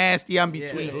freaky nasty. I'm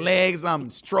between legs.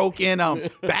 I'm stroking. I'm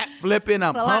back flipping.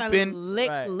 I'm pumping.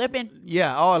 Lipping.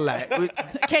 Yeah, all that.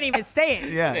 I can't even say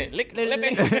it. Yeah.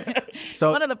 Lipping.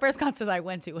 So one of the first concerts I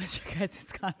went to was your guys'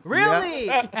 concert. Really?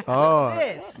 Yeah. Oh,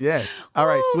 yes. All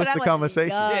right, switch the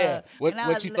conversation.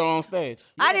 What you throw on stage?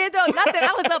 I didn't throw nothing.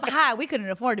 I was up high. We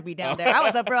couldn't afford to be down there. I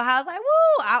was up real high. I was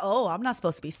like, woo! I'm not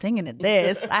supposed to be singing at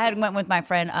this. I had went with my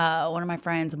friend, one of my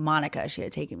friends, Monica. She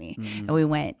had taken me, and we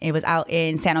went. It was out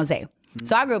in San Jose.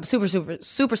 So I grew up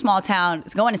super small town.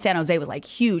 Going to San Jose was like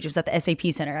huge. It was at the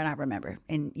SAP Center, and I remember.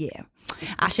 And yeah,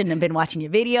 I shouldn't have been watching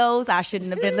your videos. I shouldn't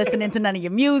have been listening to none of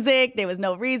your music. There was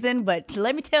no reason. But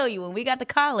let me tell you, when we got to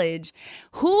college,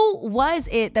 who was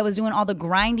it that was doing all the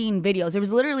grinding videos? It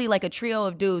was literally like a trio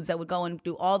of dudes that would go and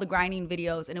do all the grinding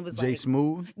videos. And it was Jay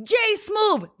Smooth. Jay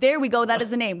Smooth. There we go. That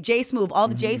is the name. Jay Smooth. All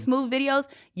the Jay Smooth videos.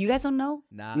 You guys don't know?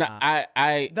 Nah.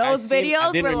 Those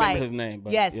videos were like, his name,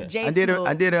 but yes, yeah. Jay Smooth.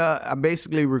 I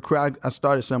basically I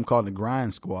started something called the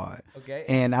Grind Squad. Okay.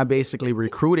 And I basically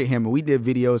recruited him and we did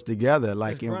videos together.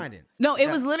 Like grinding. No,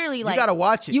 it was literally like, you gotta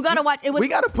watch it. You gotta watch it. We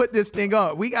gotta put this thing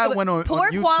on. We got one on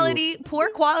YouTube. Poor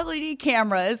quality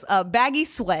cameras, baggy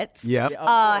sweats,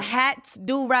 hats,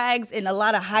 do-rags, and a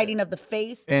lot of hiding of the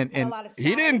face. And a lot of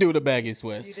he didn't do the baggy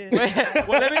sweats.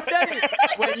 Well, let me tell you,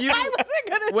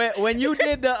 when you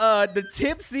did the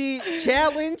tipsy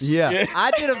challenge,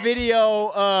 I did a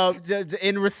video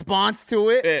in response to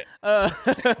it. Did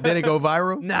it go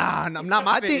viral? Nah, not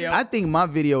my video. I think my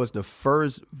video is the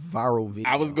first viral video.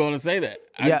 I was going to say that.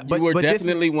 But you were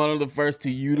definitely one of the first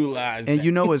to utilize and that.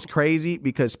 You know, it's crazy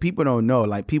because people don't know.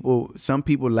 Like some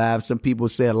people laugh, some people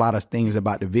say a lot of things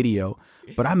about the video,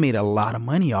 but I made a lot of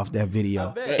money off that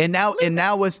video. And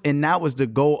that was the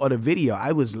goal of the video.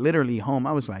 I was literally home.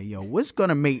 I was like, yo, what's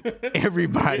gonna make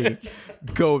everybody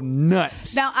go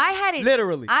nuts? Now I had it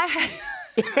literally. I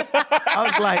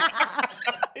was like,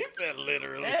 he said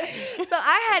Literally. So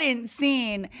I hadn't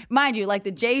seen, mind you, like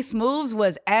the J Smooths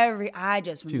was I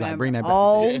just remember. She's like, bring that back.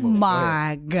 Oh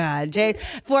my God. Jay.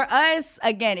 For us,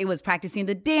 again, it was practicing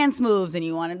the dance moves and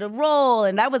you wanted to roll.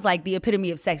 And that was like the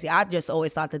epitome of sexy. I just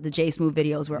always thought that the J Smooth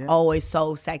videos were always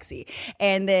so sexy.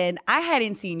 And then I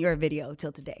hadn't seen your video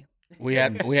till today. We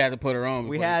had to put her on.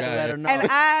 We had to let her know.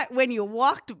 And when you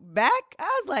walked back,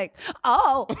 I was like,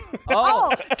 oh,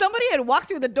 somebody had walked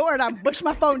through the door and I pushed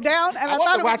my phone down and I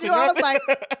thought it was you. I was like,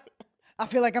 I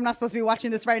feel like I'm not supposed to be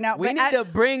watching this right now. We need to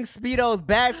bring Speedos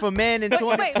back for men in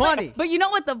 2020. But you know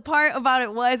what the part about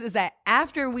it was is that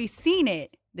after we seen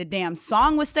it, the damn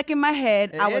song was stuck in my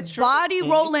head. I was body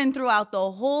rolling throughout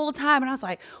the whole time. And I was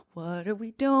like, what are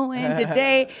we doing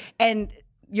today? And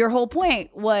your whole point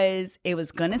was it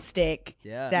was gonna stick.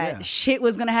 That shit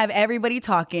was gonna have everybody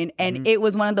talking, and it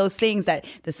was one of those things that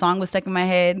the song was stuck in my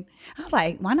head. I was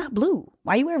like, "Why not blue?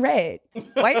 Why you wear red?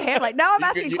 Why your hair like?" Now I'm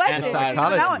asking questions.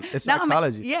 It's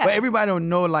psychology. But everybody don't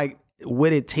know like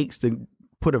what it takes to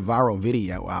put a viral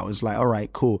video out. It's like, all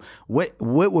right, cool. What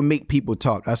would make people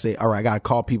talk? I say, all right, I gotta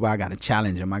call people. I gotta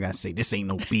challenge them. I gotta say, this ain't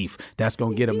no beef. That's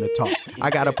gonna get them to talk.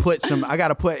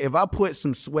 If I put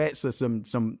some sweats or some,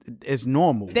 it's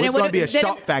normal. Then it's gonna be a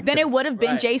shock factor. Then it would have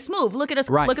been Jay Smooth. Look at us.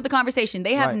 Look at the conversation.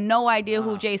 They have no idea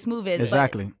who Jay Smooth is.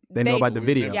 Exactly. They know about the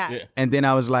video. And then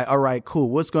I was like, all right, cool.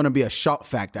 What's going to be a shock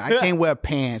factor? I can't wear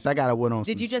pants. I got to wear on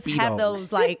some Did you just Speedos. have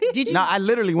those like, did you? No, I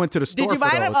literally went to the store. Did you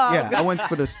buy them? Oh, yeah, I went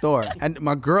for the store. And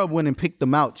my girl went and picked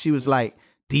them out. She was like,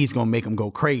 these going to make them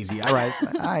go crazy. All right.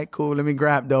 Like, all right, cool. Let me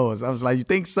grab those. I was like, you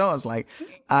think so? I was like,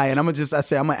 all right. And I'm going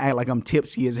to act like I'm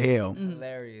tipsy as hell.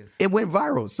 Hilarious. It went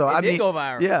viral. So it did go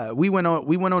viral. Yeah, we went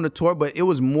on the tour, but it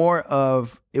was more on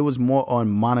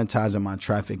monetizing my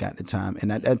traffic at the time.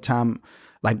 And at that time,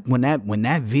 like when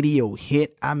that video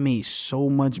hit, I made so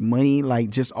much money,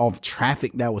 like just off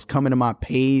traffic that was coming to my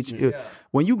page.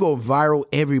 When you go viral,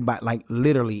 everybody, like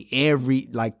literally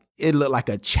it looked like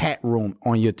a chat room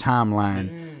on your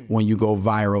timeline when you go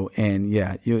viral, and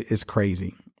it's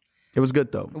crazy. It was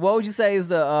good though. What would you say is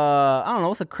the I don't know,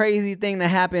 what's a crazy thing that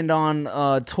happened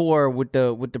on tour with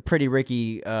the Pretty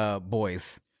Ricky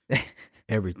boys?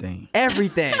 Everything.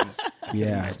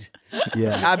 Yeah.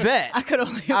 I bet. I could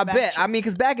only I bet. I mean,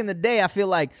 because back in the day, I feel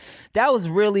like that was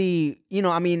really,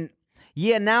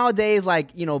 nowadays,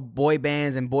 like, boy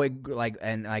bands and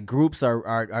groups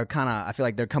are kind of, I feel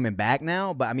like they're coming back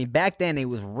now. But I mean, back then it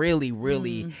was really,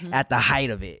 really at the height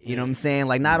of it. You know what I'm saying?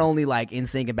 Like, not only like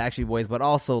NSYNC and Backstreet Boys, but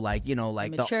also like,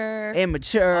 like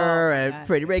Immature and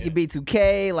Pretty Ricky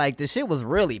B2K. Like, the shit was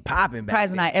really popping back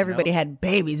Surprising then. Everybody had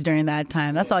babies during that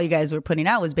time. That's all you guys were putting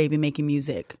out was baby making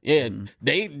music. Yeah,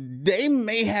 they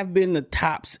may have been the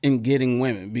tops in getting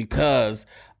women because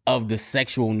of the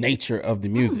sexual nature of the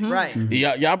music. Right.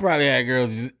 Y'all probably had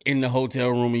girls just in the hotel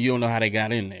room and you don't know how they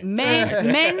got in there.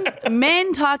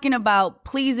 Men talking about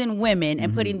pleasing women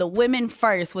and putting the women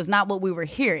first was not what we were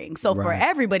hearing. So for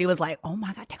everybody, it was like, oh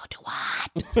my God, they gonna do what?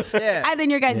 And then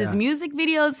your guys' music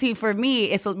videos, see, for me,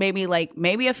 it's maybe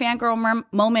a fangirl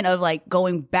moment of like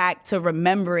going back to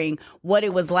remembering what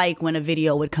it was like when a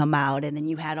video would come out, and then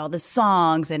you had all the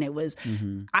songs, and it was,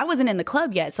 I wasn't in the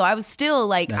club yet, so I was still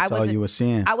like, That's all you were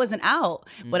seeing. I wasn't out.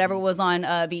 Whatever was on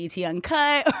BET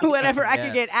Uncut or whatever I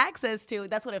could get access to,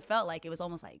 that's what it felt like. It was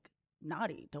almost like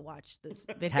naughty to watch this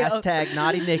video. Hashtag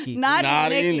Naughty Nikki.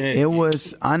 Naughty Nikki. It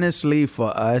was, honestly,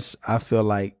 for us, I feel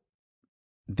like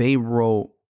they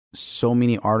wrote so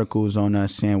many articles on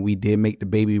us saying we did make the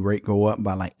baby rate go up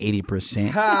by like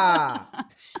 80%.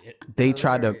 They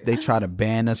tried to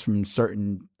ban us from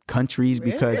certain countries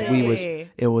because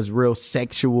it was real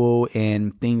sexual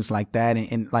and things like that,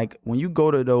 and like when you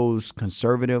go to those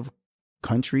conservative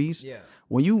countries,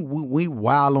 when we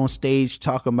wild on stage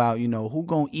talking about who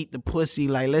gonna eat the pussy,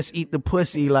 like let's eat the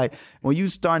pussy, like when you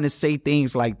starting to say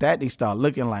things like that, they start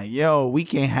looking like, yo, we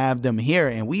can't have them here,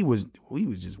 and we was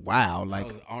just wild,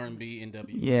 like R&B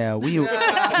NW.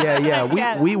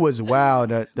 We was wild.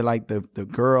 The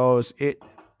girls,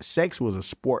 sex was a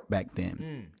sport back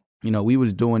then. We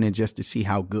was doing it just to see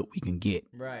how good we can get.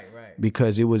 Right.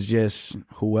 Because it was just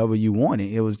whoever you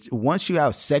wanted. It was once you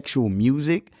have sexual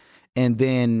music, and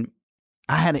then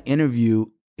I had an interview,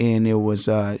 and it was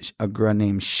a girl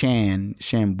named Shan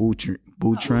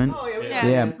Boutron.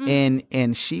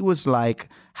 And she was like,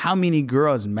 how many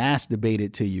girls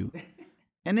masturbated to you?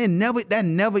 And that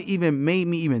never even made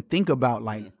me even think about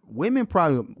like women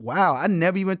probably, wow, I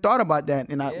never even thought about that.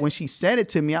 And when she said it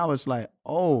to me, I was like,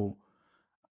 oh.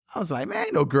 I was like, man,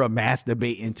 ain't no girl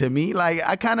masturbating to me. Like,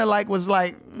 I kind of was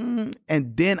like, and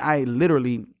then I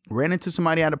literally ran into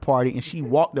somebody at a party, and she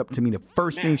walked up to me. The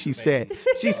first thing she said,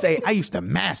 I used to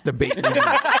masturbate.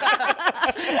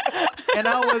 And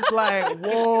I was like,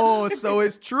 whoa, so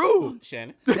it's true.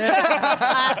 Shannon.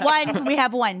 One. We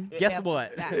have one. Guess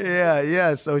what?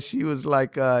 Yeah. So she was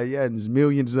like, and there's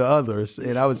millions of others.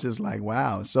 And I was just like,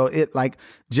 wow. So it like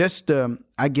just,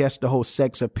 I guess the whole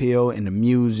sex appeal and the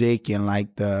music and like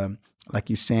like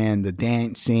you're saying, the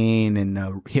dancing and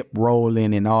the hip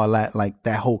rolling and all that, like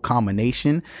that whole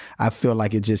combination, I feel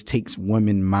like it just takes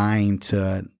women's mind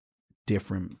to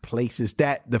different places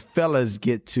that the fellas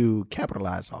get to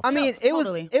capitalize off. I mean, it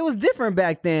was different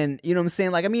back then. You know what I'm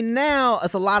saying? Like, I mean, now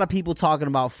it's a lot of people talking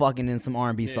about fucking in some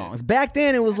R&B songs. Back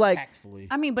then, it was like,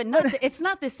 I mean, but it's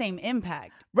not the same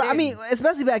impact. Right, I mean,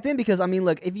 especially back then, because I mean,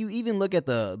 look, if you even look at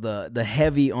the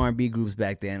heavy R&B groups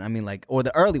back then, I mean, like, or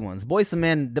the early ones, Boyz II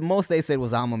Men, the most they said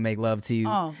was "I'm gonna make love to you."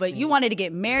 Oh, but you wanted to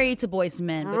get married to Boyz II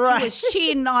Men, but you was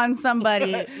cheating on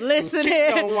somebody. Listening,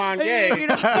 you know what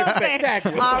I'm saying?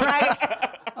 All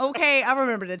right. Okay, I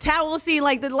remember the towel scene.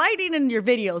 Like, the lighting in your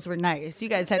videos were nice. You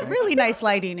guys had really nice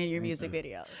lighting in your music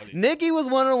videos. Nikki was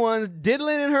one of the ones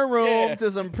diddling in her room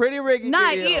to some Pretty Ricky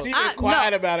Not videos. you. She been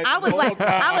quiet about it. I was like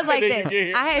this.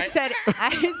 Year. I had said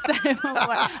it before.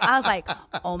 I was like,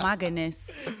 oh my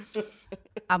goodness,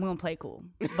 I'm gonna play cool.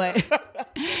 But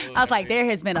I was like, there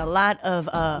has been a lot of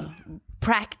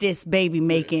practice baby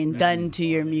making done to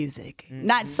your music.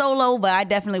 Not solo, but I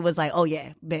definitely was like, oh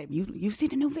yeah, babe, you see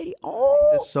the new video?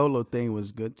 Oh, The solo thing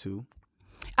was good too.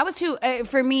 I was too.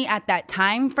 For me at that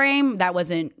time frame, that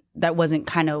wasn't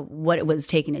kind of what it was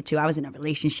taking it to. I was in a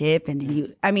relationship,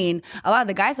 and a lot of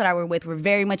the guys that I were with were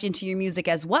very much into your music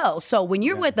as well. So when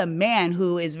you're with a man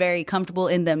who is very comfortable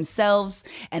in themselves,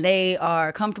 and they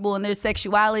are comfortable in their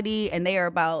sexuality, and they are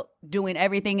about doing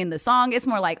everything in the song, it's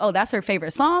more like, oh, that's her favorite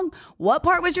song. What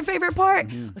part was your favorite part?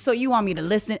 So you want me to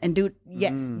listen and do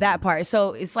that part.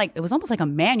 So it's like, it was almost like a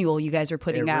manual you guys were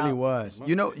putting out. It really was.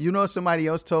 You know, somebody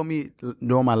else told me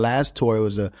during my last tour, it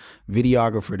was a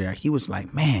videographer there. He was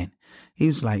like, man,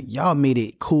 y'all made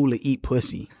it cool to eat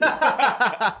pussy.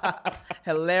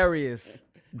 Hilarious.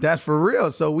 That's for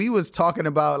real. So we was talking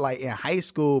about like in high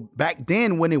school back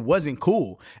then when it wasn't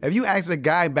cool. If you ask a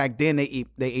guy back then they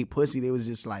ate pussy, they was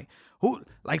just like, who,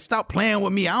 like, stop playing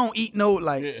with me. I don't eat no,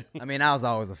 like. Yeah. I mean, I was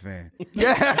always a fan.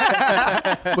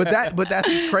 Yeah. but that's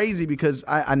just crazy because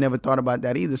I never thought about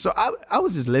that either. So I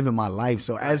was just living my life.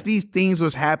 So as these things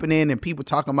was happening and people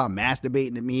talking about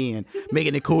masturbating to me and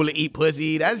making it cool to eat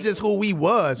pussy, that's just who we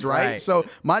was, right? So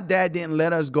my dad didn't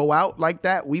let us go out like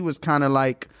that. We was kind of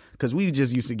like, because we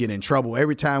just used to get in trouble.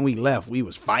 Every time we left, we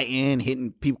was fighting,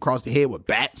 hitting people across the head with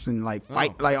bats and like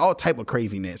like all type of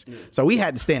craziness. Yeah. So we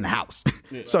had to stay in the house.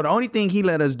 Yeah. So the only thing he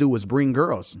let us do was bring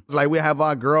girls. Like we have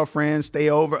our girlfriends stay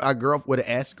over, our girl with an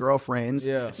S, girlfriends,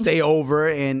 stay over,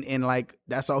 and like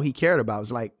that's all he cared about. It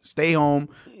was like, stay home,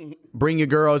 bring your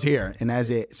girls here, and that's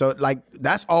it. So like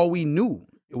that's all we knew.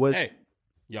 It was. Hey.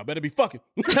 Y'all better be fucking.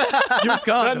 Use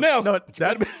condoms. No,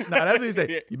 that's what he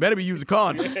said. You better be using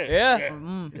condoms.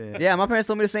 Yeah, my parents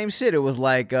told me the same shit. It was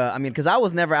like, because I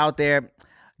was never out there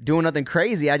doing nothing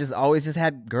crazy. I just always just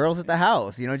had girls at the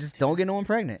house. You know, just don't get no one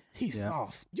pregnant. He's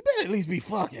soft. You better at least be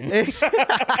fucking.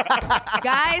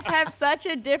 Guys have such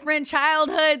a different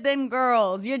childhood than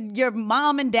girls. Your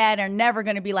mom and dad are never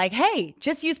going to be like, hey,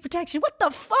 just use protection. What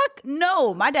the fuck?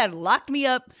 No, my dad locked me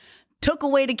up, took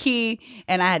away the key,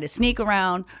 and I had to sneak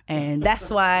around, and that's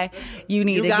why you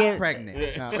need to get... You got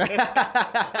pregnant.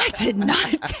 I did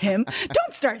not, Tim.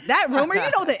 Don't start that rumor. You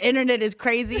know the internet is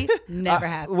crazy. Never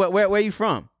happened. Where are you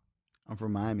from? I'm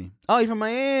from Miami. Oh, you're from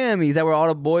Miami. Is that where all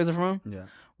the boys are from? Yeah.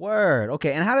 Word.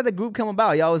 Okay, and how did the group come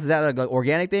about? Y'all, was that like an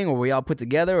organic thing, or were y'all put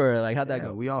together, or like how'd that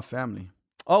go? We all family.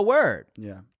 Oh, word.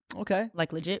 Yeah. Okay.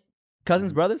 Like legit?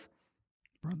 Cousins, brothers?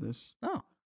 Brothers. Oh,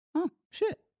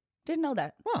 shit. Didn't know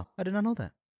that. Wow, I did not know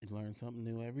that. You learn something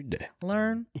new every day.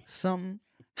 Learn something.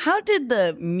 How did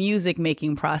the music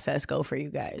making process go for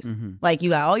you guys? Mm-hmm. Like, you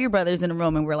got all your brothers in a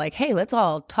room and we're like, hey, let's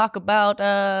all talk about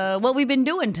what we've been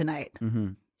doing tonight. Mm-hmm.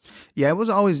 Yeah, it was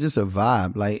always just a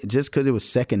vibe, like just because it was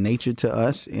second nature to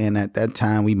us. And at that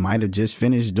time, we might have just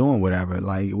finished doing whatever.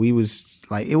 Like we was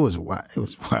like, it was wild. It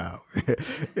was wild.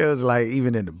 It was like,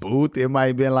 even in the booth, it might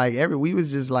have been like we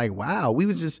was just like, wow, we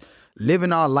was just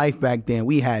living our life back then.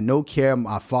 We had no care.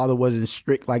 My father wasn't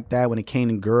strict like that when it came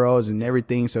to girls and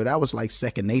everything. So that was like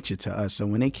second nature to us. So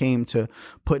when it came to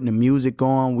putting the music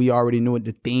on, we already knew what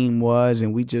the theme was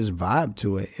and we just vibed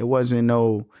to it. It wasn't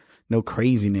no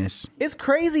craziness. It's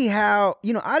crazy how,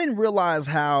 I didn't realize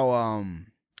how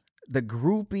the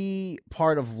groupie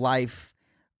part of life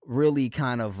really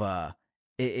kind of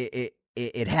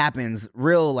it happens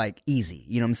real like easy,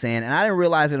 you know what I'm saying? And I didn't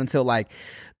realize it until like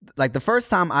the first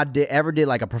time I ever did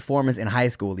like a performance in high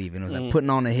school. Even it was like putting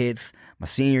on the hits my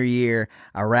senior year.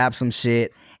 I rapped some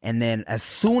shit, and then as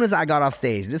soon as I got off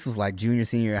stage, this was like junior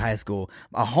senior year of high school,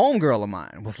 a homegirl of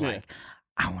mine was like,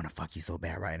 I want to fuck you so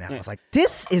bad right now. I was like,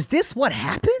 is this what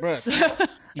happens? Bruh,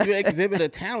 you exhibit a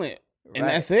talent. And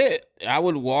that's it. I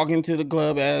would walk into the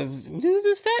club as who's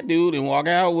this fat dude and walk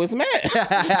out with some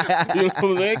ass. You know what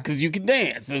I'm saying? Because you can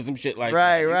dance or some shit like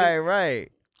that.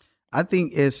 Right. I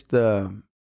think it's the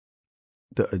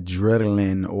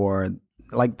adrenaline or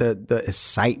like the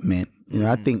excitement. You know,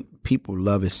 I think people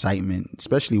love excitement,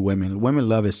 especially women. Women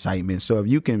love excitement. So if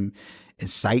you can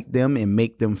excite them and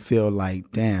make them feel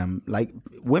like, damn, like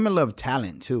women love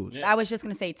talent too. I was just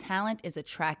going to say talent is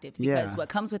attractive because what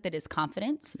comes with it is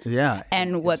confidence. Yeah.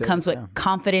 And what comes with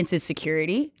confidence is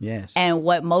security. Yes. And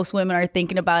what most women are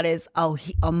thinking about is,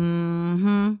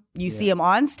 you see him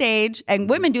on stage, and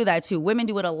women do that too. Women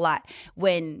do it a lot.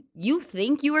 When you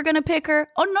think you were going to pick her,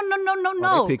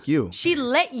 no. They pick you. She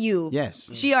let you. Yes.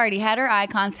 She already had her eye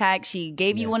contact. She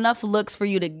gave you enough looks for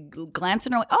you to glance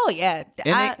in her way. Oh, yeah.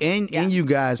 And you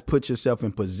guys put yourself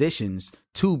in positions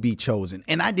to be chosen.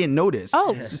 And I didn't know this.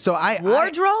 Oh, so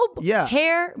wardrobe,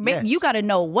 hair, yes. You got to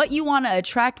know what you want to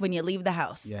attract when you leave the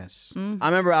house. Yes. I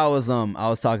remember I was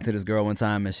talking to this girl one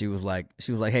time, and she was like,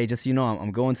 hey, just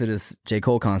I'm going to this J.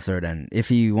 Cole concert, and if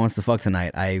he wants to fuck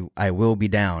tonight, I will be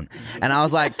down. And I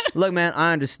was like, look, man,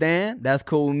 I understand. That's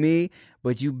cool with me.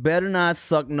 But you better not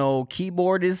suck no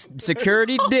keyboardist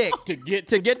security dick to get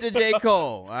to J.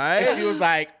 Cole. All right? And she was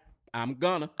like, I'm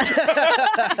gonna. You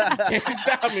can't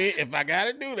stop me if I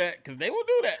gotta do that, because they will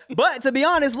do that. But to be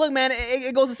honest, look, man,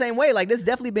 it goes the same way. Like, there's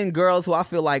definitely been girls who I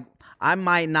feel like I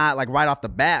might not like right off the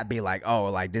bat be like, oh,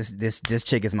 like this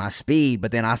chick is my speed,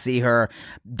 but then I see her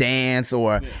dance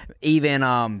or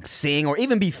even sing or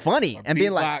even be funny and be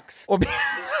like, or maybe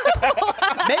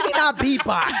not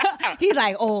beatbox. He's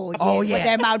like, oh yeah, what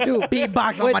that mouth do?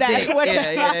 Beatbox on my dick.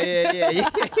 Yeah.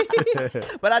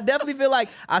 But I definitely feel like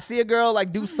I see a girl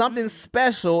like do something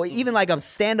special, even like a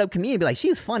stand-up comedian, be like,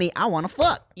 she's funny, I want to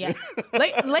fuck. Yeah.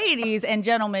 Ladies and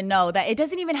gentlemen know that it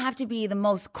doesn't even have to be the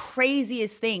most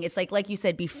craziest thing. It's like you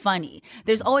said, be funny.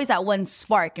 There's always that one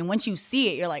spark, and once you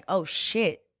see it, you're like, oh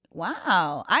shit.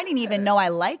 Wow, I didn't even know I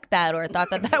liked that or thought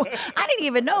that I didn't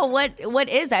even know what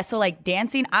is that. So like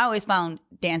dancing, I always found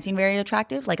dancing very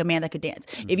attractive, like a man that could dance.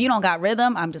 If you don't got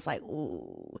rhythm, I'm just like,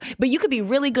 ooh. But you could be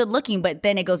really good looking, but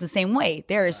then it goes the same way.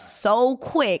 There is so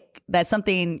quick that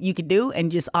something you could do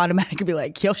and just automatically be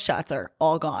like, your shots are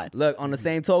all gone. Look, on the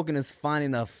same token as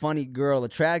finding a funny girl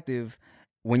attractive,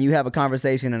 when you have a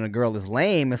conversation and a girl is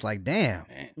lame, it's like, damn,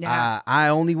 I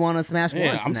only want to smash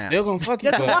once I'm now. still going to fuck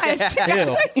you. Just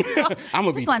once. I'm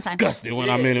going to be disgusted when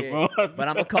I'm in it, bro. But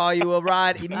I'm going to call you a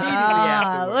ride immediately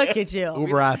afterwards. Look at you.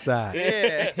 Uber outside.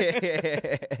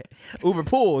 Yeah. Uber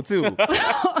pool, too. Be like,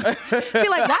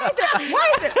 why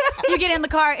is it? You get in the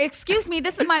car, excuse me,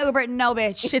 this is my Uber. No,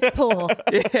 bitch, it's pool.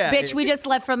 Yeah. Bitch, we just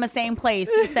left from the same place.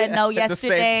 You said no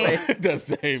yesterday. The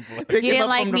same place. You didn't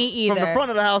like me either. From the front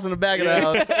of the house and the back of the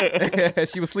house.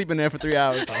 She was sleeping there for 3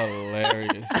 hours.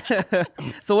 Hilarious.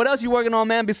 So what else you working on,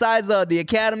 man, besides the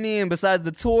academy and besides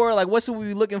the tour? Like, what should we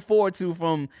be looking forward to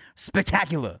from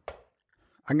Spectacular?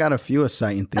 I got a few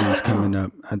exciting things coming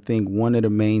up. I think one of the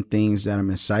main things that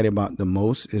I'm excited about the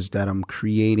most is that I'm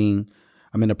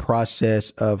in the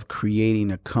process of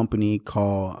creating a company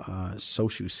called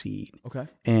Social Seed. Okay.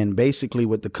 And basically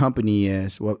what the company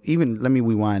is, well, even let me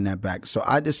rewind that back. So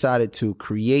I decided to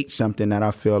create something that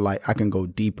I feel like I can go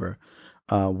deeper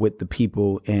with the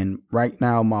people. And right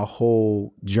now, my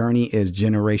whole journey is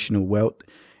generational wealth.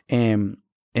 And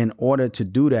in order to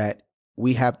do that,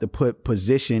 we have to put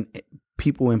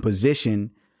people in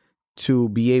position to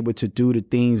be able to do the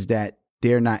things that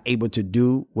they're not able to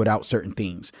do without certain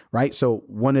things, right? So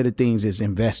one of the things is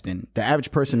investing. The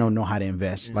average person don't know how to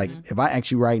invest. Mm-hmm. Like if I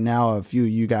ask you right now, a few of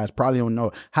you guys probably don't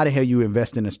know how the hell you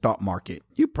invest in the stock market.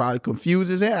 You probably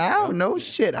confused as hell. I don't know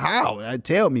shit. How?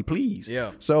 Tell me, please.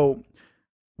 Yeah. So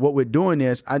what we're doing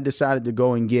is I decided to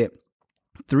go and get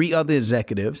 3 other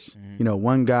executives. Mm-hmm. You know,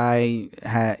 one guy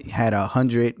had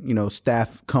 100,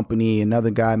 staff company.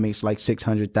 Another guy makes like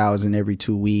 $600,000 every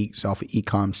 2 weeks off of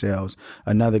e-com sales.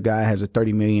 Another guy has a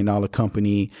 $30 million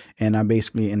company. And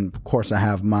of course I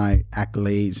have my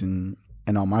accolades and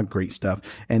all my great stuff.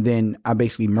 And then I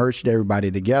basically merged everybody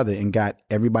together and got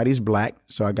everybody's black.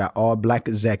 So I got all black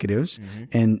executives.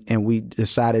 Mm-hmm. And we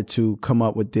decided to come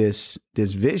up with this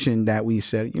vision that we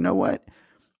said, you know what?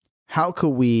 How could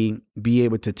we be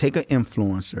able to take an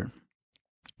influencer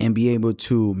and be able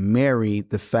to marry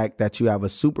the fact that you have a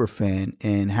super fan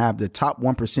and have the top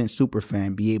 1% super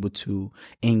fan be able to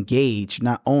engage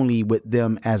not only with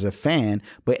them as a fan,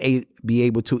 but be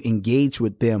able to engage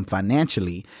with them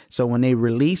financially. So when they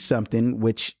release something,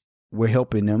 which we're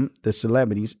helping them, the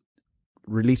celebrities,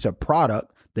 release a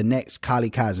product, the next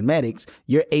Kylie Cosmetics,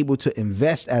 you're able to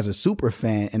invest as a super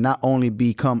fan and not only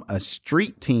become a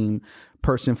street team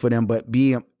person for them, but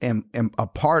be a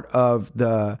part of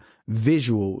the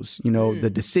visuals, you know, the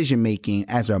decision making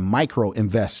as a micro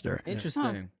investor.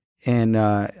 Interesting. And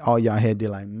all y'all head did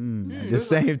like at the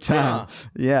same time.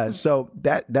 Yeah. So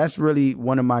that's really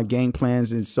one of my game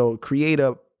plans. And so create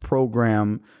a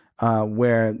program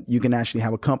where you can actually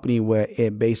have a company where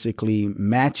it basically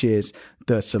matches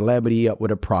the celebrity up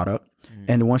with a product.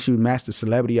 And once you match the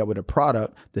celebrity up with a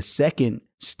product, the second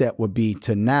step would be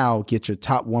to now get your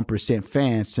top 1%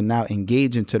 fans to now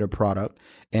engage into the product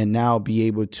and now be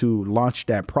able to launch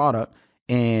that product.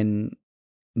 And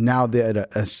now they're at an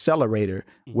accelerator,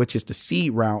 which is the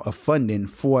seed round of funding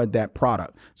for that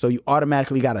product. So you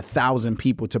automatically got 1,000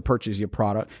 people to purchase your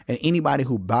product. And anybody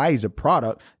who buys a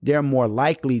product, they're more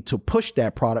likely to push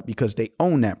that product because they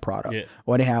own that product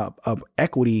or they have an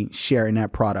equity share in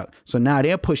that product. So now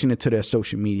they're pushing it to their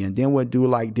social media. And then we'll do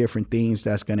like different things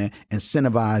that's going to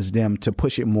incentivize them to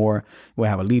push it more. We'll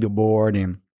have a leaderboard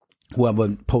and whoever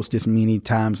posts this many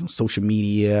times on social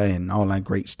media and all that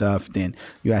great stuff, then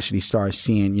you actually start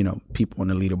seeing, you know, people on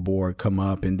the leaderboard come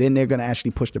up, and then they're going to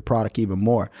actually push the product even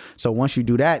more. So once you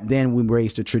do that, then we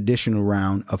raise the traditional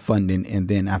round of funding. And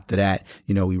then after that,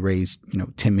 you know, we raise, you know,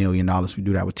 $10 million. We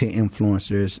do that with 10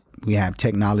 influencers. We have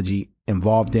technology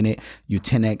involved in it. You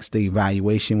 10x the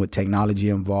evaluation with technology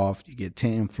involved. You get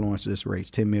 10 influencers, raise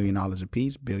 $10 million a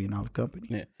piece, $1 billion company.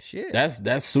 Yeah. Shit.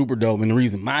 That's super dope. And the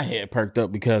reason my head perked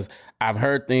up because I've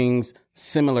heard things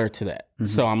similar to that.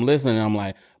 So I'm listening and I'm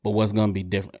like, but what's going to be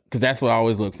different? Because that's what I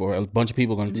always look for. A bunch of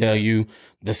people are going to tell you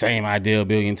the same idea a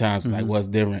billion times. Like, what's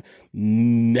different?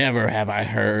 Never have I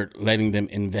heard letting them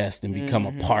invest and become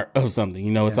a part of something.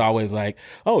 You know, it's always like,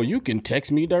 oh, you can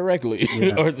text me directly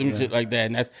or some shit like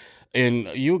that. And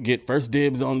you'll get first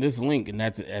dibs on this link, and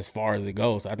that's as far as it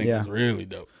goes. I think it's really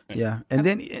dope. Yeah. And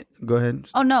then go ahead.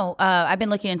 Oh, no. I've been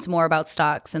looking into more about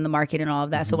stocks and the market and all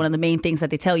of that. So one of the main things that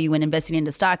they tell you when investing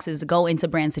into stocks is go into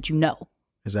brands that you know.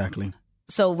 Exactly.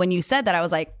 So when you said that, I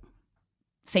was like,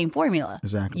 same formula.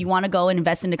 Exactly. You want to go and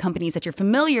invest into companies that you're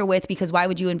familiar with, because why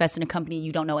would you invest in a company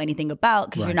you don't know anything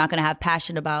about? Because you're not going to have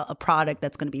passion about a product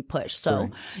that's going to be pushed. So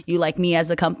you like me as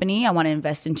a company, I want to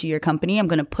invest into your company. I'm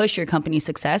going to push your company's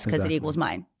success because it equals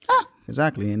mine.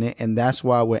 Exactly. And that's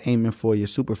why we're aiming for your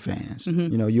super fans.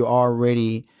 You know, you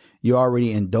already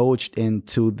indulged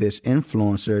into this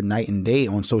influencer night and day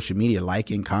on social media,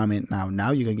 liking, comment.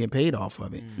 Now you're gonna get paid off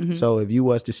of it. So if you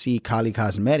was to see Kylie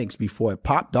Cosmetics before it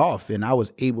popped off and I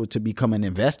was able to become an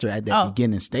investor at that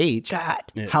beginning stage,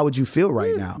 how would you feel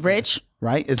right now? Rich.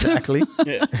 Right? Exactly.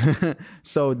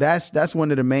 So that's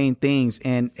one of the main things.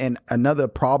 And another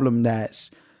problem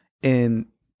that's in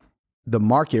the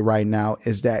market right now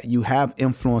is that you have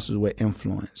influencers with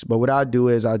influence. But what I'll do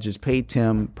is I'll just pay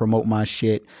Tim, promote my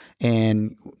shit.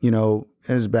 And, you know,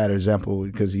 it's a bad example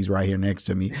because he's right here next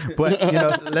to me. But, you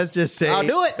know, let's just say. I'll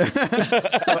do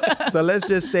it. So let's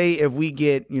just say if we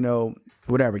get, you know,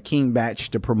 whatever, King Batch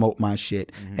to promote my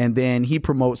shit. And then he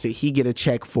promotes it. He get a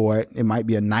check for it. It might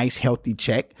be a nice, healthy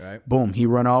check. Right. Boom. He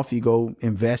run off. He go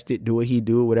invest it, do what he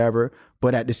do, whatever.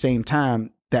 But at the same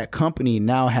time, that company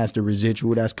now has the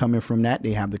residual that's coming from that.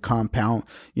 They have the compound,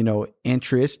 you know,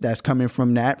 interest that's coming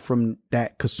from that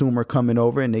consumer coming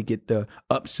over, and they get to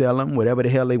upsell them, whatever the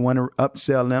hell they want to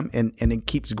upsell them. And it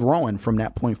keeps growing from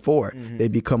that point forward. They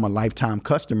become a lifetime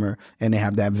customer and they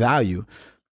have that value.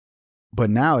 But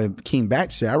now if King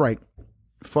Batch said, all right,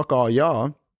 fuck all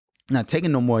y'all, not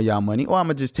taking no more of y'all money, or I'm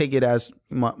going to just take it as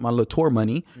my little tour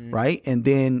money, right? And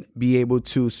then be able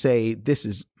to say, this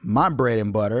is my bread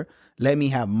and butter. Let me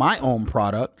have my own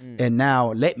product, and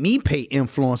now let me pay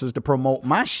influencers to promote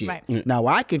my shit. Right. Now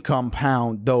I can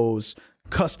compound those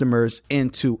customers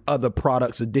into other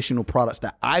products, additional products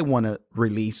that I want to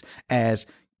release as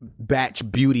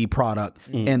Batch beauty product.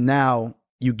 And now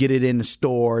you get it in the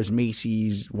stores,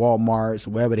 Macy's, Walmart's,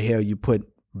 wherever the hell you put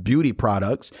beauty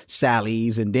products,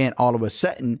 Sally's, and then all of a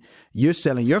sudden you're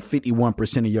selling your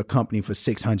 51% of your company for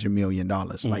 $600 million,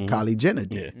 like Kylie Jenner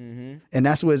did. And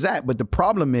that's where it's at. But the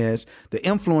problem is the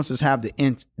influencers have the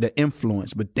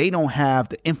influence, but they don't have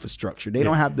the infrastructure. They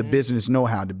don't have the business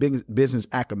know-how, the business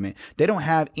acumen. They don't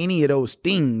have any of those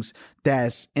things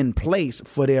that's in place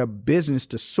for their business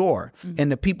to soar.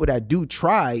 And the people that do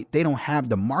try, they don't have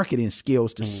the marketing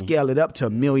skills to scale it up to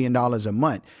 $1 million a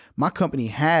month. My company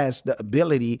has the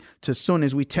ability to, as soon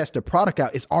as we test the product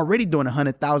out, it's already doing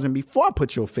 100,000 before I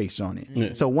put your face on it.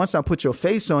 Yeah. So once I put your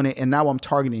face on it, and now I'm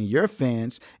targeting your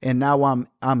fans, and now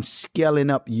I'm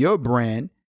scaling up your brand,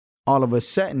 all of a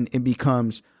sudden it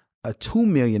becomes a $2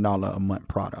 million a month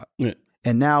product. Yeah.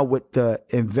 And now with the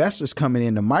investors coming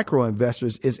in, the micro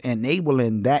investors, is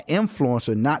enabling that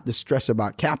influencer not to stress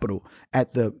about capital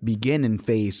at the beginning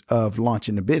phase of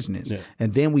launching the business. Yeah.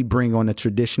 And then we bring on the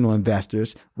traditional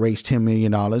investors, raise $10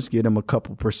 million, get them a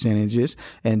couple percentages,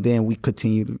 and then we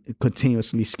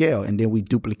continuously scale. And then we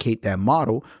duplicate that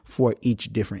model for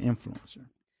each different influencer.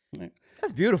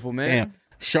 That's beautiful, man. Damn.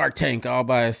 Shark Tank all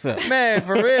by itself. Man,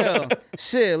 for real.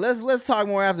 Shit, let's talk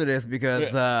more after this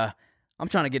because I'm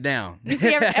trying to get down. You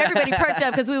see, everybody perked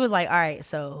up because we was like, all right,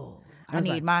 so I need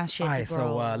like, my shit all right, to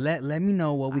grow. So let me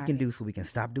know what we can do so we can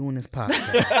stop doing this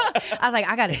podcast. I was like,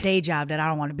 I got a day job that I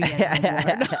don't want to be at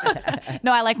anymore.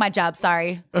 No, I like my job.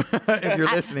 Sorry. If you're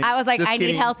listening. I was like, I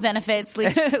need health benefits.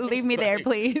 Leave me there,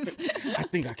 please. I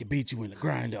think I could beat you in the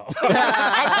grind off.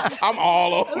 I'm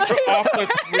all over off this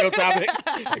real topic.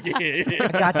 I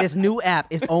got this new app.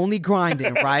 It's only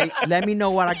grinding, right? Let me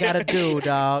know what I got to do,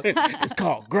 dog. It's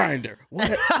called Grindr.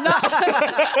 What?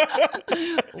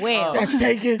 Well, that's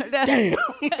taken. Damn.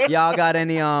 Y'all got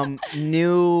any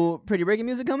new Pretty Ricky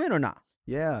music coming or not?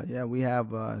 Yeah, we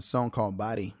have a song called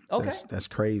Body. Okay. That's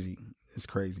crazy. It's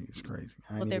crazy.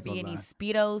 Will there be any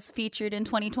Speedos featured in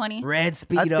 2020? Red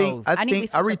Speedos.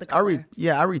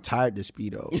 I retired the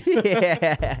Speedos.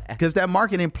 Yeah. Because that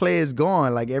marketing play is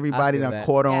gone. Like everybody done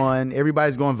caught on.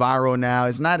 Everybody's going viral now.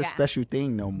 It's not a special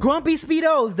thing no more. Grumpy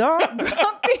Speedos, dog.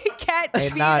 Grumpy cat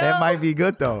Speedos. Nah, that might be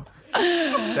good though.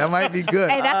 That might be good.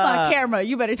 Hey, that's on camera.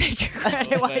 You better take your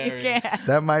credit while you can.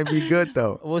 That might be good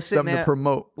though. Well, something to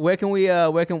promote. Where can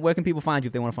people find you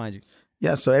if they want to find you?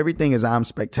 Yeah, so everything is I'm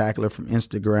Spectacular from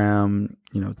Instagram,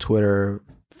 Twitter,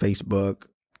 Facebook.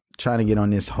 Trying to get on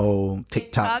this whole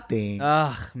TikTok thing.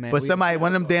 Ugh, man. But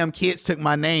one of them damn kids took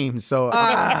my name. So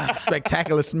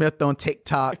Spectacular Smith on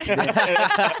TikTok. One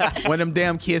of them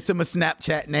damn kids took my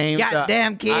Snapchat name.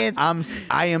 Goddamn kids. I am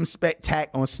Spectac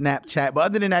on Snapchat. But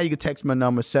other than that, you can text my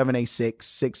number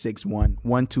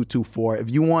 786-661-1224. If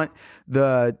you want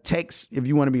the text, if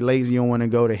you want to be lazy and want to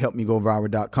go to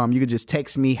helpmegoviral.com, you can just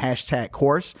text me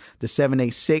 #course to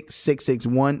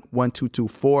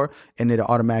 786-661-1224, and it'll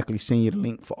automatically send you the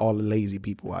link for all the lazy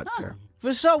people out there.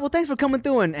 For sure. Well, thanks for coming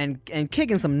through and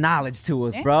kicking some knowledge to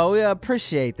us, bro. We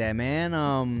appreciate that,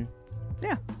 man.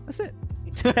 Yeah, that's it.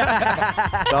 It's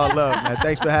all love, man.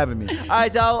 Thanks for having me. All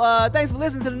right, y'all. Thanks for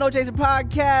listening to the No Chaser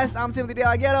podcast. I'm Timothy De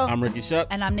La Ghetto. I'm Ricky Shucks.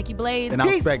 And I'm Nikki Blades. And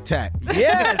I'm Spectac.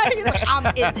 Yes. I'm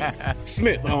in this.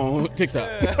 Smith on TikTok.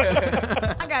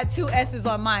 I got 2 S's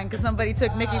on mine because somebody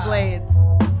took Nikki Blades.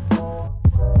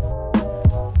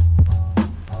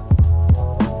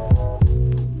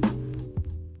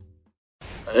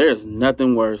 There's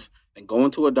nothing worse than going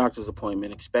to a doctor's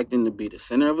appointment expecting to be the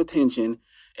center of attention,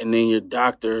 and then your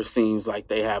doctor seems like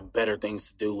they have better things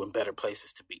to do and better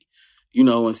places to be.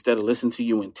 Instead of listening to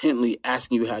you intently,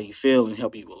 asking you how you feel and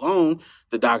help you along,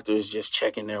 the doctor is just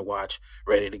checking their watch,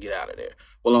 ready to get out of there.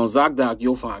 Well, on ZocDoc,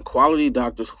 you'll find quality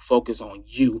doctors who focus on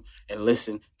you and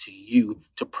listen to you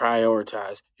to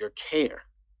prioritize your care.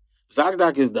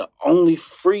 ZocDoc is the only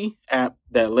free app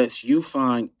that lets you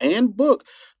find and book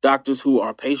doctors who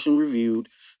are patient-reviewed,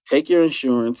 take your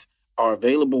insurance, are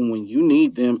available when you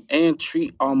need them, and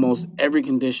treat almost every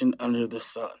condition under the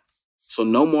sun. So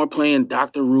no more playing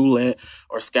doctor roulette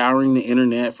or scouring the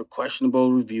internet for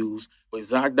questionable reviews. With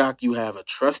ZocDoc, you have a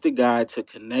trusted guide to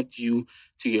connect you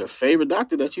to your favorite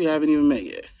doctor that you haven't even met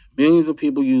yet. Millions of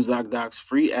people use ZocDoc's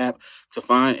free app to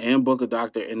find and book a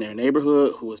doctor in their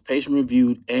neighborhood who is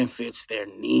patient-reviewed and fits their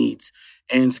needs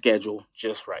and schedule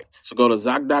just right. So go to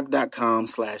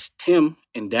ZocDoc.com/Tim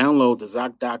and download the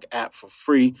ZocDoc app for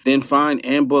free. Then find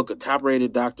and book a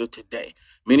top-rated doctor today.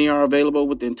 Many are available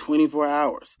within 24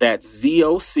 hours. That's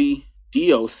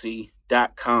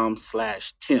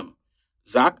ZocDoc.com/Tim.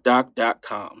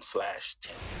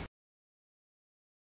 ZocDoc.com/Tim.